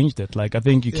also changed it. Like I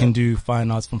think you can do fine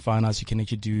arts. From fine arts, you can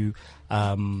actually do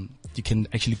you can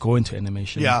actually go into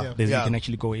animation. You can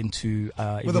actually go into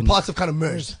where the parts have kind of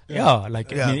merged. I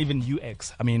mean, even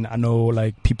UX. I mean, I know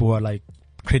like people who are like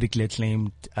critically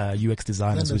acclaimed UX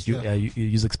designers,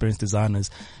 user experience designers,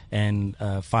 and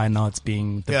fine arts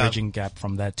being the bridging gap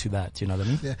from that to that. You know what I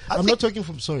mean? Yeah. I'm not talking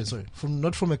from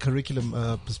not from a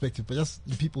curriculum perspective, but just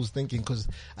people's thinking. Because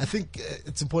I think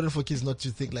it's important for kids not to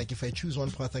think like, if I choose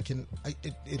one path,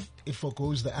 it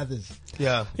forgoes the others.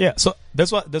 Yeah. Yeah. So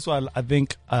that's why I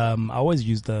think I always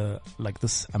use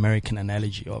this American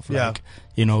analogy of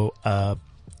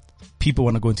people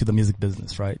want to go into the music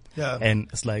business, right? Yeah. And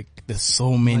it's like there's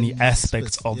so many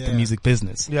aspects of the music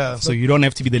business. Yeah. So you don't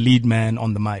have to be the lead man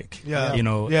on the mic. Yeah.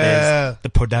 There's the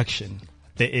production.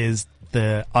 There is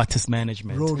the artist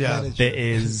management. There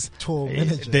is tour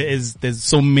management. There's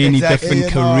so many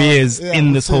different careers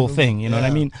in this whole thing. You know what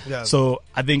I mean? Yeah. So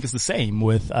I think it's the same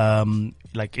with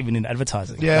even in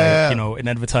advertising. In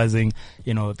advertising,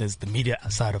 there's the media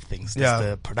side of things. There's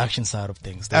the production side of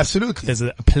things. Absolutely. There's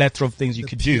a plethora of things you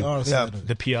could do.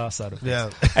 The PR side of things. Yeah.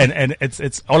 And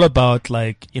it's all about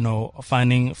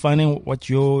finding what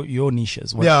your niche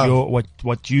is.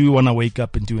 What you want to wake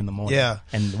up and do in the morning. Yeah.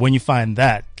 And when you find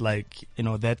that,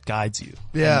 that guides you.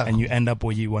 Yeah. And you end up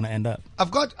where you want to end up.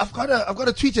 I've got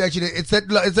a tweet actually. It's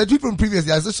a tweet from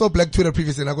previously. I just saw Black Twitter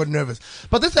previously and I got nervous.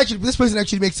 But this person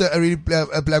actually makes a really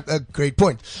a great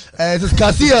point. It says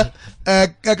Garcia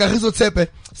Kagiso Tsepe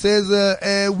says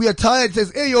we are tired.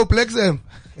 Says, hey yo, Black Sam.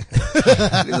 He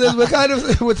says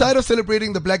we're tired of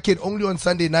celebrating the black kid only on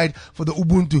Sunday night for the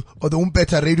Ubuntu or the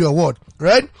Umpeta Radio Award,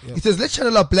 right? Yep. He says let's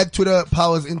channel our Black Twitter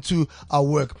powers into our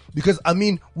work because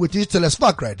we're digital as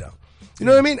fuck right now. You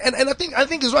know what I mean? And I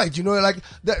think he's right.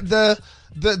 The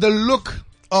look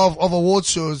of award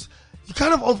shows, you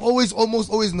kind of almost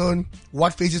always known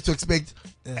what faces to expect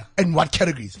and what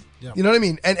categories. Yeah. You know what I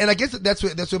mean? And I guess that's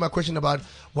where my question about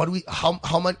how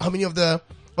many of the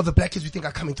black kids we think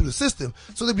are coming through the system,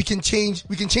 so that we can change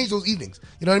those evenings.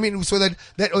 You know what I mean? So that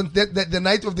on the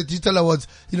night of the digital awards,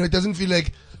 it doesn't feel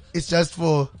like it's just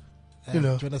for when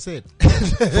I say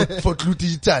it for Clue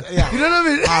Digital. Yeah. You know what I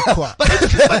mean? Aqua.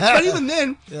 but even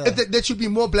then, there should be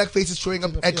more black faces showing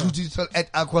up at Clue Digital, at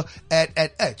Aqua,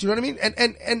 at. You know what I mean?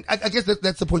 And I guess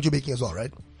that's the point you're making as well,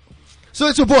 right? So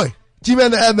it's your boy,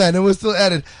 G-Man the Ad-Man, and we're still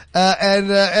at it.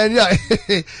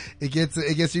 It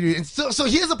gets really. So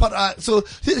here's the part. So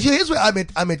here's where I met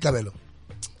Kabelo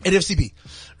at FCB,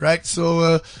 right?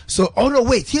 So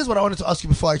here's what I wanted to ask you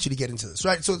before I actually get into this,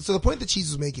 right? So the point that Cheese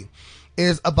was making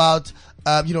is about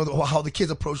how the kids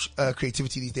approach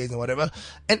creativity these days and whatever.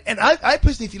 And I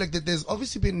personally feel like that there's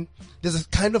a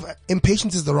kind of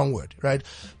impatience is the wrong word, right?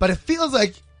 But it feels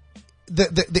like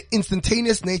the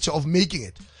instantaneous nature of making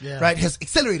it, right, has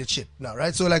accelerated shit now,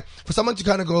 right? So like for someone to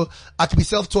kind of go, I could be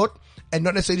self-taught and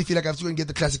not necessarily feel like I have to go and get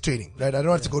the classic training, right? I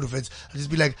don't have to go to Vets. I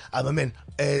just be like, I'm a man.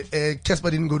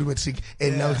 Casper didn't go to Matric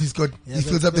and now he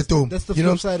fills up the dome. That's the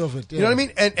flip side of it. Yeah. You know what I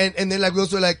mean? And then like we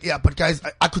also like, but guys,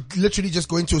 I could literally just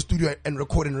go into a studio and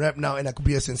record and rap now and I could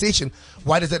be a sensation.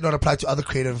 Why does that not apply to other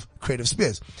creative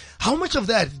spheres? How much of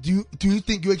that do you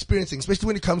think you're experiencing, especially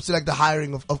when it comes to like the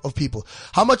hiring of people?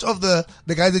 How much of the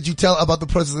guys that you tell about the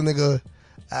process and they go,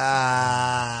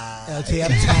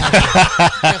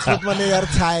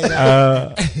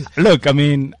 look, I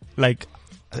mean, like,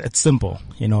 it's simple.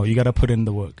 You gotta put in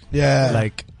the work. Yeah.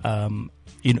 Like,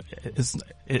 in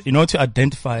order to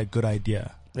identify a good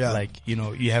idea, like,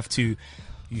 you have to,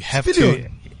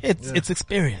 it's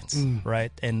experience,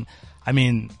 right? And I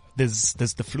mean, there's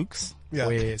the flukes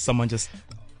where someone just,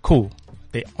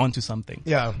 they're onto something.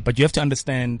 Yeah. But you have to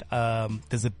understand,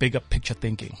 there's a bigger picture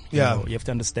thinking. You know? You have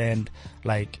to understand,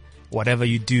 like, whatever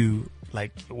you do,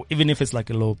 like, even if it's like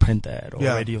a little print ad or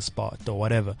radio spot or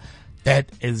whatever, that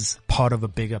is part of a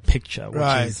bigger picture, which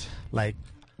is like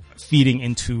feeding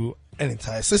into an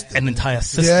entire system,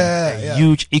 a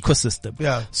huge ecosystem.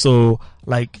 Yeah. So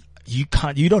like, you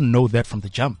don't know that from the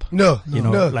jump. No.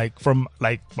 Like from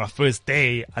like my first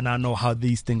day and I know how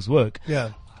these things work.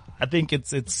 Yeah. I think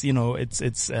it's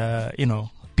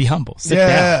be humble. Sit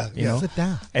down. Sit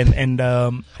down. And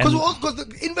because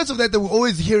the inverse of that we're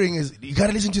always hearing is you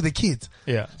gotta listen to the kids.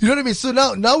 Yeah. You know what I mean? So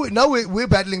now we're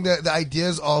battling the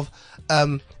ideas of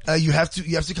you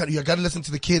gotta listen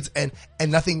to the kids and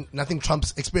nothing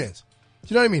trumps experience.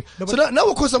 Do you know what I mean? No, so now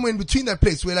we're caught somewhere in between that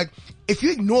place where like, if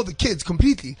you ignore the kids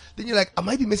completely, then you're like, I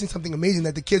might be missing something amazing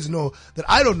that the kids know that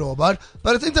I don't know about.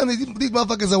 But at the same time, these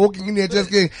motherfuckers are walking in here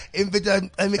just going,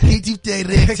 I'm a creative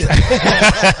director.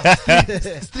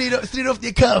 straight off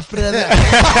the cuff, brother.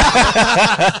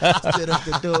 Straight off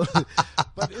the door.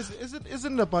 But isn't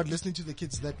it about listening to the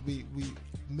kids that we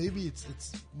maybe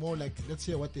it's more like, let's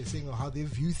hear what they're saying or how they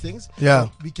view things. Yeah.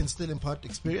 We can still impart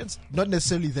experience. Not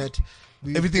necessarily that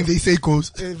everything they say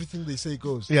goes. Everything they say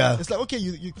goes. Yeah. It's like, okay,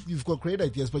 you've got great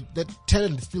ideas, but that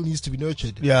talent still needs to be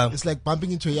nurtured. Yeah. It's like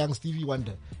bumping into a young Stevie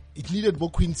Wonder. It needed Bo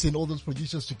Quincy and all those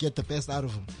producers to get the best out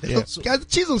of him. Yeah. So, guys,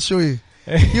 Cheese will show you.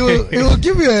 He will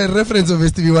give you a reference of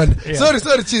Stevie Wonder. Yeah.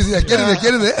 Sorry, Cheese. Yeah, get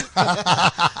in there.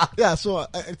 Yeah, so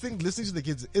I think listening to the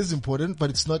kids is important, but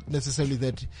it's not necessarily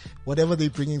that whatever they're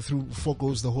bringing through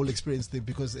forgoes the whole experience thing,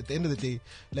 because at the end of the day,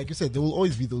 like you said, there will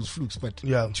always be those flukes, but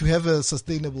to have a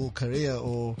sustainable career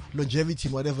or longevity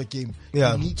in whatever game,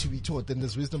 you need to be taught, and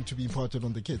there's wisdom to be imparted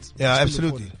on the kids. Yeah,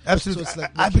 absolutely. Absolutely. So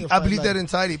like I believe that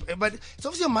entirely, but it's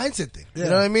obviously a mindset thing. Yeah. You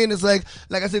know what I mean? It's like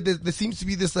I said, there seems to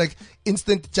be this like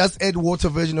instant just add water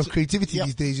version of creativity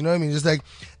these days. You know what I mean? Just like,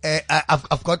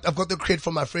 I've got the credit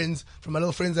from my friends, from my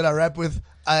little friends that I rap with,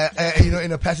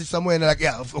 in a passage somewhere, and they're like,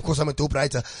 yeah, of course I'm a dope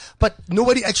writer. But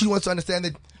nobody actually wants to understand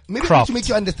that. Maybe to make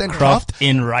you understand craft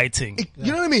in writing.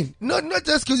 You know what I mean? Not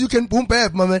just because you can boom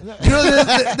bap, my man. You know,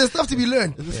 there's stuff to be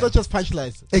learned. It's not just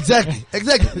punchlines. Exactly.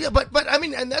 Yeah, but I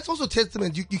mean, and that's also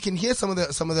testament. You can hear some of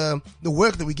the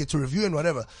work that we get to review and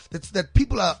whatever. That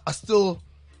people are still,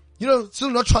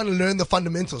 still not trying to learn the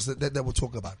fundamentals that we're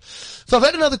talking about. So I've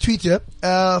had another tweet here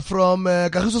from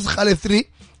Kagiso Sekgale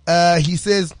 3. He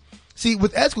says, see,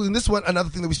 with ad schools, and this one, another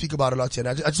thing that we speak about a lot here,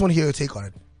 and I just want to hear your take on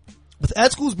it. With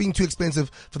ad schools being too expensive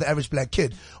for the average black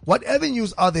kid, what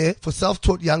avenues are there for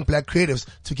self-taught young black creatives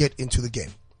to get into the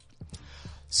game?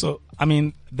 So, I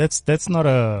mean, that's not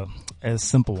a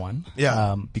simple one.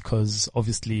 Yeah. Because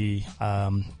obviously, I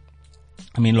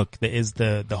mean, look, there is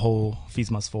the whole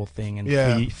fees must fall thing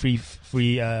and free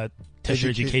tertiary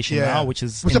education now, which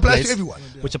applies to everyone.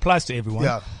 Which applies to everyone.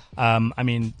 Yeah. I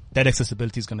mean, that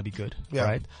accessibility is going to be good,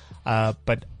 right?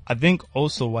 But I think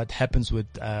also what happens with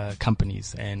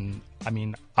companies, and I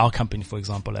mean our company, for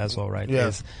example, as well, right?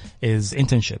 Yeah. Is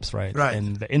internships, right? Right.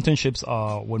 And the internships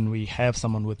are when we have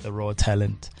someone with a raw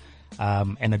talent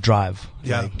and a drive.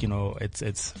 Yeah. Like,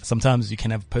 it's sometimes you can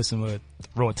have a person with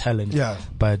raw talent,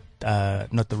 but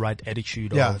not the right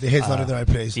attitude. Yeah, the head's not in the right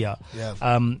place. Yeah.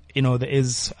 There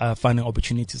is finding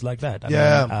opportunities like that.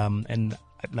 I mean, and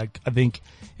like I think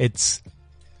it's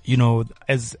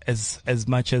as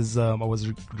much as I was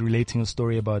relating a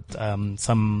story about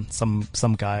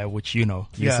some guy which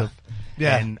Yusuf,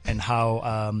 and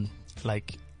how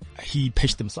like he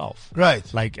pitched himself, right?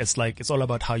 Like it's all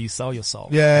about how you sell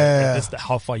yourself. That's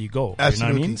how far you go. Absolutely.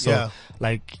 You know what I mean? So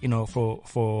like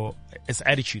for it's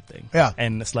attitude thing. Yeah,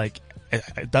 and it's like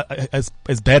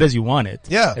as bad as you want it.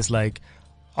 Yeah, it's like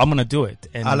I'm gonna do it.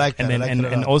 And I like that.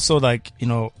 And also like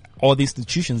all these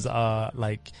institutions are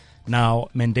like now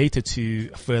mandated to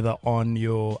further on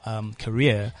your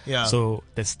career. Yeah. So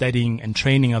there's studying and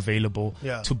training available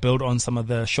to build on some of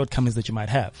the shortcomings that you might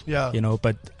have. Yeah.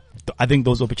 But I think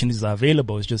those opportunities are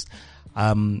available. It's just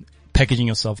pitching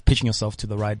yourself to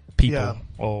the right people,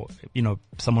 or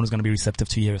someone who's going to be receptive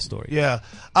to hear a story. Yeah.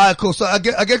 Cool. So I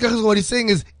get what he's saying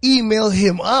is email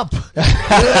him up. Don't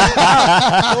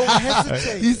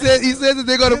hesitate. He said that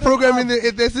they got a program in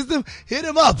their system. Hit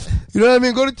him up. You know what I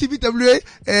mean? Go to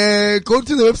TVWA, go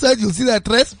to the website. You'll see the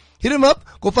address. Hit him up.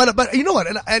 Go find out. But you know what?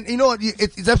 And you know what?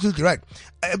 It's absolutely right.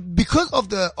 Because of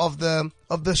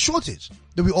the shortage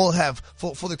that we all have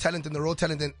for the talent and the raw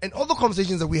talent and all the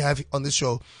conversations that we have on this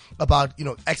show about,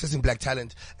 accessing black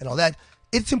talent and all that,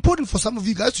 it's important for some of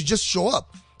you guys to just show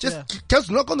up.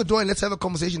 Just knock on the door and let's have a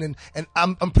conversation. And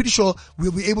I'm pretty sure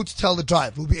we'll be able to tell the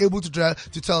drive. We'll be able to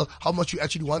tell how much you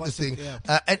actually want this thing.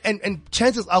 And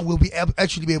chances are we'll be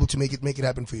actually be able to make it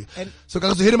happen for you. So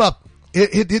guys, hit him up.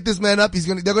 Hit this man up.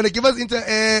 They're gonna give us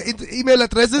email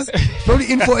addresses, probably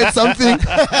info at something,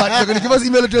 but they're gonna give us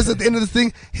email address at the end of this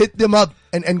thing. Hit them up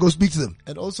and go speak to them.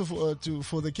 And also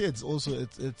for the kids, also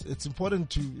it's important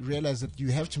to realize that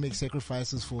you have to make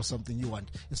sacrifices for something you want.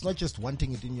 It's not just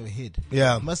wanting it in your head.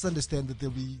 Yeah, you must understand that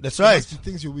there must be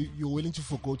things you're willing to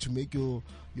forgo to make your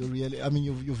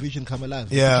vision come alive.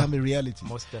 Become a reality.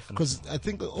 Most definitely. Because I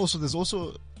think also there's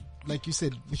also, like you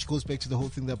said, which goes back to the whole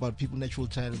thing about people natural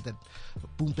talent that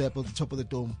boom bap at the top of the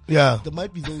dome. Yeah. There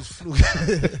might be those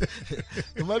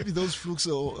flukes.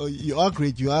 Or you are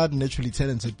great, you are naturally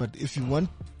talented, but if you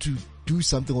want to do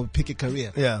something or pick a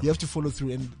career, you have to follow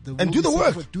through and do the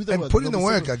work. Put in the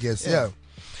work, I guess. Yeah.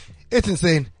 It's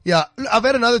insane. Yeah. I've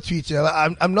had another tweet here.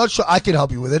 I'm not sure I can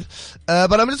help you with it.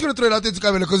 But I'm just going to throw it out there to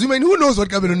Kabelo, because who knows what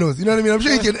Kabelo knows? You know what I mean? I'm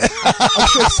sure he can. I'm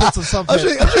sure it's sense of something. I'm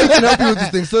sure he can help you with this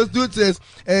thing. So this dude says,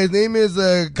 his name is,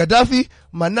 Gaddafi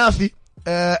Manafi,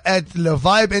 at Le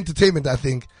Vibe Entertainment, I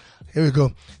think. Here we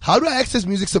go. How do I access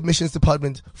music submissions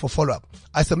department for follow-up?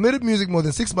 I submitted music more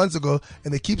than 6 months ago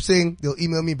and they keep saying they'll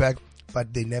email me back,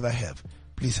 but they never have.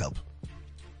 Please help.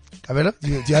 Kabelo, do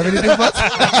you have anything for us?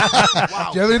 Wow.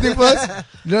 Do you have anything for us?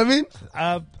 You know what I mean?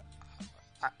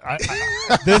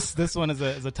 This one is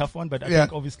a tough one, but I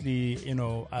think obviously,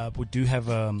 we do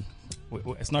have,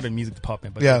 it's not a music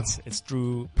department, but it's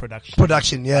through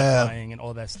production, and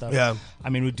all that stuff. Yeah. I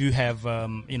mean, we do have,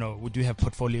 we do have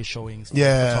portfolio showings for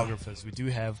photographers. We do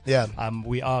have,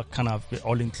 we are kind of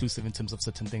all inclusive in terms of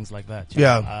certain things like that.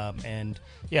 And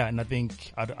I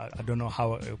think, I don't know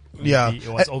how it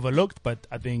was overlooked, but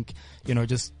I think,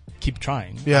 just keep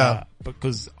trying.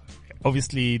 Because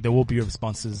obviously there will be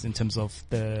responses in terms of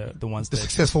the ones the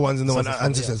successful ones and the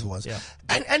unsuccessful ones. Yeah.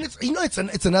 And it's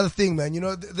it's another thing, man.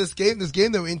 This game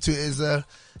that we're into is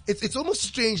it's almost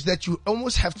strange that you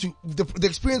almost have to the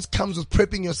experience comes with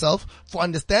prepping yourself for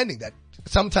understanding that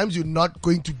sometimes you're not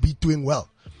going to be doing well.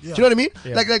 Yeah. Do you know what I mean?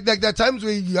 Yeah. Like there are times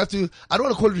where you have to, I don't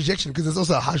want to call it rejection because it's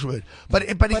also a harsh word, but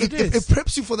it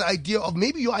preps you for the idea of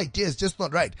maybe your idea is just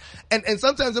not right. And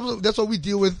sometimes that's what we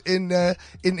deal with in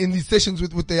these sessions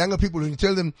with the younger people. When you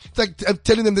tell them, it's like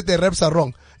telling them that their reps are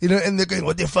wrong, and they're going,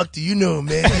 what the fuck do you know,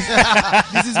 man?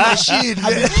 This is my shit,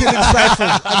 man.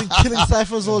 I've been killing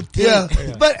ciphers all day. Yeah.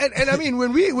 But, and I mean,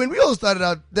 when we all started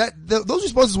out, those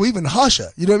responses were even harsher.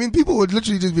 You know what I mean? People would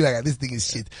literally just be like, this thing is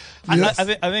shit. I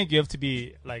think you have to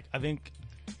be, I think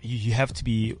you have to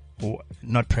be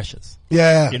not precious.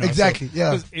 Yeah, exactly.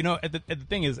 Because, the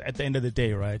thing is, at the end of the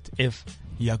day, right, if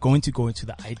you are going to go into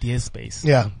the idea space,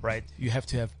 right, you have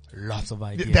to have lots of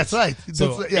ideas. That's right.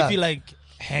 So if you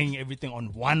hang everything on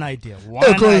one idea, you're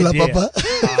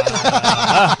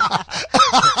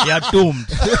doomed.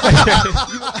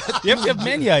 You have to have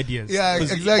many ideas. Yeah,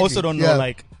 exactly. You also don't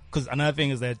know, because another thing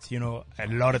is that, a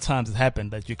lot of times it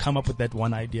happened that you come up with that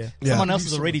one idea. Yeah. Someone else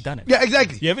has already done it. Yeah,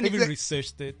 exactly. You haven't even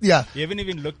researched it. Yeah. You haven't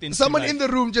even looked into someone in the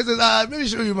room just says, let me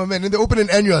show you, my man, in the opening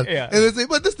annual. Yeah. And they say,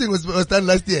 but this thing was done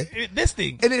last year. This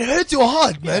thing. And it hurts your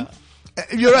heart, man.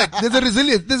 You're right. There's a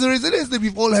resilience that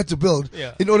we've all had to build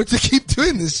in order to keep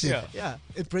doing this shit. Yeah.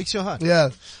 It breaks your heart. Yeah.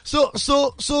 So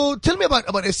tell me about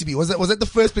FCB. Was that the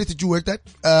first place that you worked at,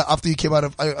 after you came out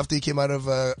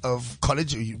of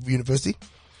college or university?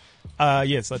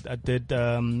 Yes, I did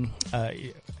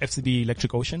FCB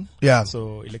Electric Ocean. Yeah.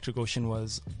 So Electric Ocean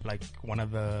was one of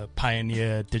the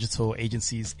pioneer digital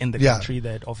agencies in the country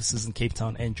that offices in Cape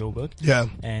Town and Joburg. Yeah.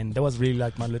 And that was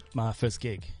really my first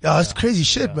gig. Yeah, that's crazy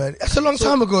shit, man. That's a long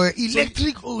time ago.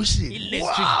 Electric Ocean.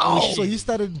 Ocean. So you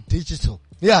started digital.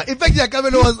 Yeah, in fact,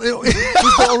 Kabelo was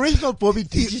the original Bobby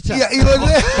Digital. Yeah, he was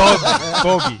there.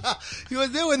 Bobby. He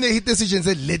was there when they hit the switch and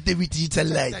said, "Let there be digital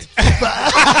light."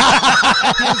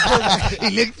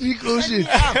 Electric Ocean.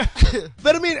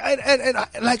 But I mean, and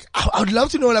I would love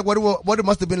to know what it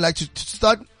must have been like to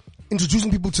start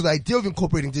introducing people to the idea of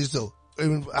incorporating digital.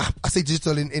 I say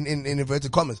digital in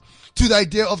inverted commas, to the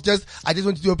idea of I just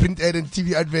want to do a print ad and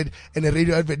TV advert and a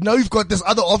radio advert. Now you've got this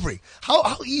other offering.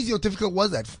 How easy or difficult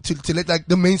was that to let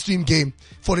the mainstream game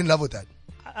fall in love with that?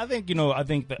 I think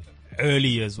the early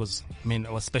years was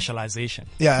specialization.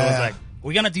 Yeah. So it was like,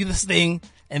 we're going to do this thing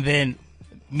and then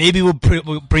maybe we'll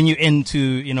bring you into,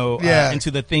 into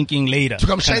the thinking later. To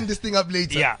come shine this thing up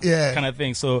later. Yeah. Kind of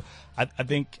thing. So I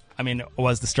think, it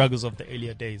was the struggles of the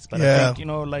earlier days, but I think,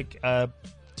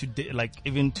 today,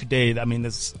 even today,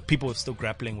 there's people still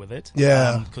grappling with it.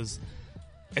 Yeah. Because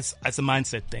it's a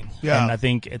mindset thing. Yeah. And I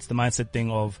think it's the mindset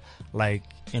thing of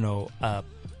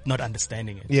not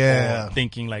understanding it. Yeah. Or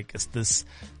thinking it's this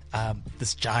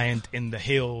giant in the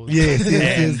hills. Yes,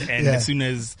 and as soon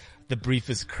as the brief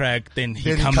is cracked, then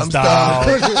he comes down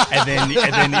and then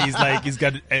he's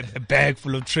got a bag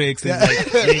full of tricks and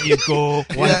he's like, here you go,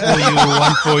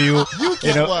 one for you. You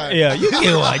get one. Yeah, you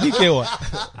get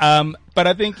one. But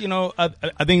I think,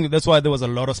 I think that's why there was a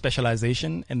lot of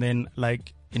specialization, and then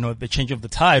the change of the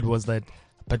tide was that,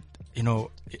 but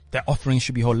the offering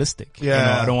should be holistic.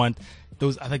 Yeah. I don't want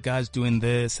those other guys doing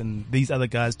this and these other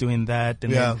guys doing that,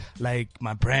 and then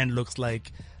my brand looks like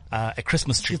a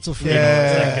Christmas tree.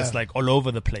 It's like all over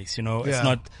the place, it's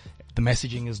not, the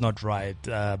messaging is not right.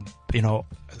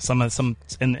 Some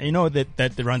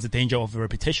that runs a danger of a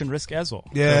reputation risk as well.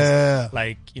 Yeah.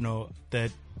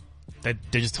 That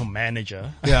digital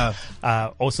manager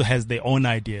also has their own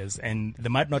ideas and they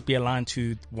might not be aligned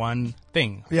to one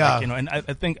thing. Yeah. And I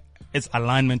think it's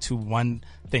alignment to one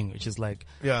thing, which is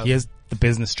here's the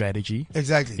business strategy.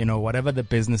 Exactly. Whatever the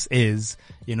business is,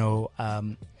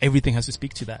 everything has to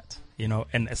speak to that,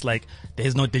 and it's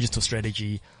there's no digital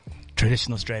strategy,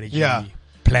 traditional strategy,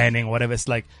 planning, whatever. It's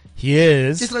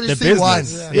here's the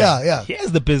business. Yeah.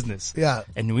 Here's the business. Yeah.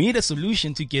 And we need a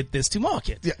solution to get this to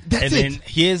market. Yeah. That's and then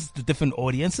here's the different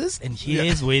audiences and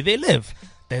here's where they live.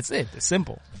 That's it. It's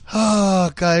simple.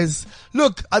 Ah, guys,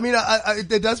 look, I mean,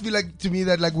 it does feel like to me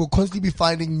that like we'll constantly be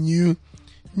finding new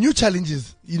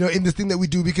challenges, in this thing that we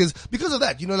do because of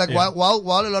that, while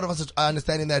a lot of us are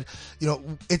understanding that,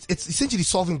 it's essentially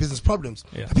solving business problems.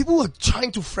 Yeah. People are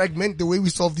trying to fragment the way we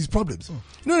solve these problems. You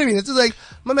know what I mean? It's just like,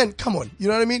 my man, come on. You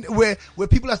know what I mean? Where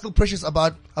people are still precious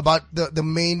about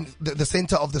the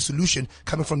center of the solution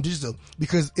coming from digital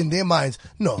because in their minds,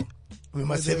 no. We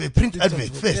must have a print advert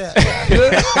first.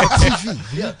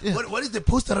 TV. What is the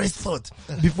posterized thought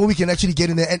before we can actually get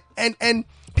in there? And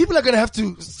people are going to have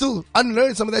to still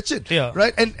unlearn some of that shit. Yeah.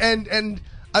 Right? And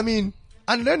I mean,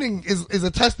 unlearning is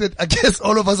a task that I guess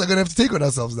all of us are going to have to take on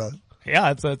ourselves now.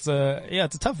 Yeah, it's a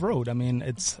tough road. I mean,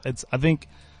 I think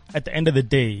at the end of the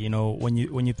day, when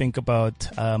you think about,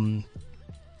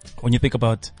 what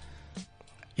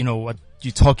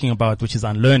you're talking about, which is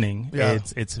unlearning,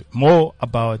 it's more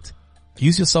about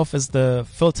use yourself as the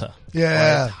filter.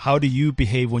 Yeah. Right? How do you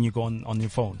behave when you go on your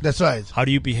phone? That's right. How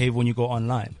do you behave when you go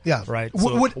online? Yeah. Right.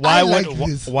 So why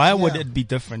would it be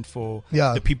different for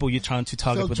the people you're trying to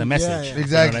target with a message? Yeah.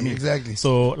 Exactly. You know exactly.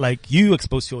 So like you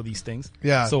exposed to all these things.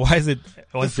 Yeah. So why is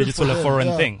digital a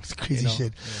foreign thing? It's crazy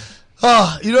shit.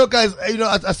 Yeah. Guys,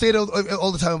 I say it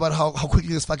all the time about how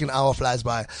quickly this fucking hour flies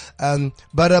by.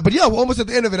 But yeah, we're almost at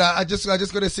the end of it. I just got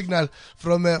a signal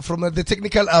from the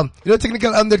technical arm.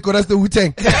 Technical arm that got us the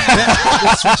Wu-Tang.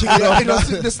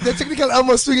 The technical arm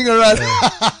was swinging around.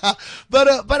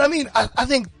 But I mean, I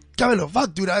think, Camilo,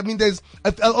 fuck, dude. I mean,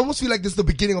 I almost feel like this is the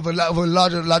beginning of a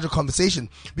larger conversation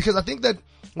because I think that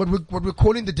what we're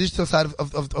calling the digital side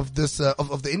of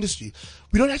the industry,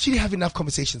 we don't actually have enough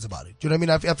conversations about it. Do you know what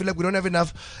I mean? I feel like we don't have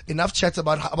enough chats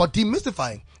about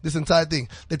demystifying this entire thing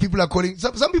that people are calling.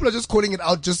 Some people are just calling it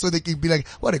out just so they can be like,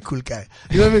 what a cool guy.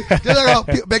 You know what I mean? Just like how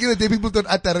back in the day people thought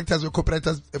art directors were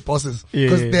copywriters bosses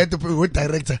because they had to put the word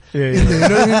director in there. You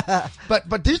know what I mean?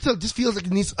 But digital just feels like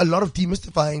it needs a lot of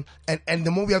demystifying, and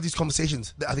the more we have these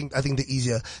conversations, I think the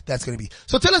easier that's going to be.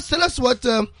 So tell us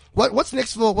what's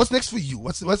next for you?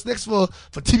 What's next for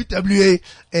TBWA?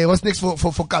 What's next for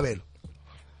Kabelo?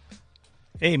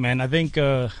 Hey man, I think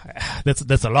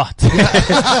that's a lot.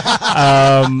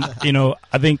 I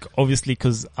think obviously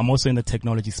because I'm also in the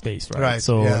technology space, right? Right.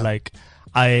 So like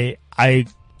I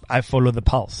follow the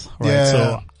pulse, right? Yeah.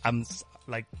 So I'm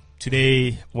like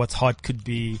today, what's hot could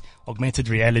be augmented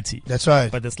reality. That's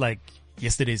right. But it's like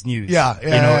yesterday's news. Yeah.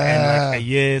 And like a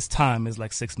year's time is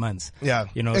like 6 months. Yeah.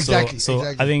 Exactly. So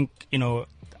I think we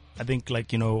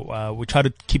try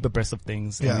to keep abreast of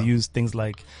things and we use things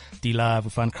like DLive, we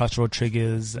find cultural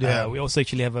triggers. Yeah. We also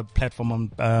actually have a platform on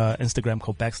Instagram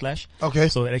called /. Okay.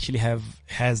 So it actually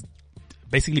has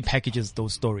basically packages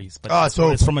those stories, but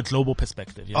it's from a global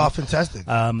perspective. Oh, fantastic.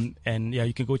 And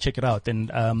you can go check it out.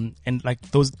 And like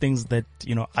those things that,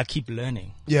 I keep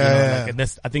learning. Yeah.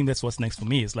 I think that's what's next for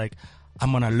me. It's like,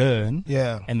 I'm going to learn.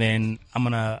 Yeah. And then I'm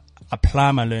going to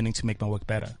apply my learning to make my work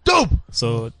better. Dope.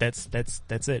 So that's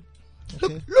it.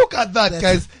 Okay. Look at that,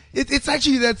 guys. It's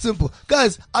actually that simple.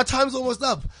 Guys, our time's almost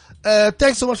up.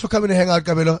 Thanks so much for coming to hang out,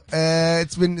 Kabelo.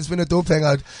 It's been a dope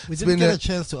hangout. We didn't get a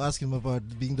chance to ask him about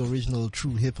being the original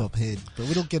true hip hop head, but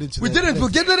we don't get into that. We didn't. We'll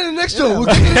get that in the next show. We'll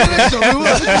get it in the next show.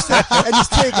 And his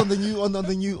take on the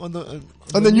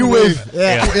new wave.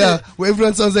 Yeah. Where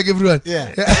everyone sounds like everyone.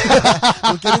 Yeah.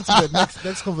 We'll get into that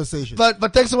next conversation. But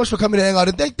thanks so much for coming to hang out,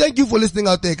 and thank you for listening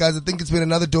out there, guys. I think it's been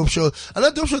another dope show.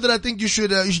 Another dope show that I think you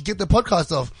should get the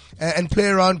podcast of and play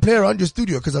around your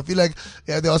studio, because I feel like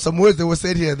there are some words that were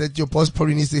said here that your boss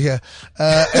probably needs to hear,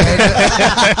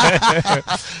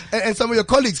 and some of your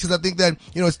colleagues, because I think that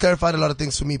it's clarified a lot of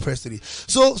things for me personally.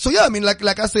 So yeah, I mean,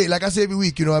 like I say every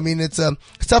week,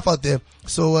 it's tough out there.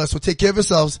 So take care of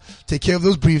yourselves, take care of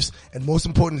those briefs, and most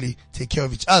importantly, take care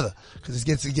of each other, because it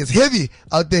gets heavy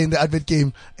out there in the advert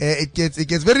game. It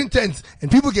gets very intense, and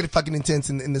people get fucking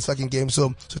intense in this fucking game.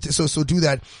 So do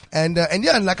that. And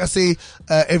like I say,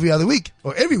 every other week,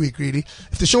 or every week really,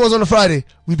 if the show was on a Friday,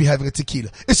 we'd be having a tequila.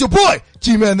 It's your boy,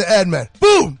 G-Man the Ad Man.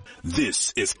 Boom!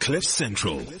 This is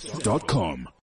CliffCentral.com.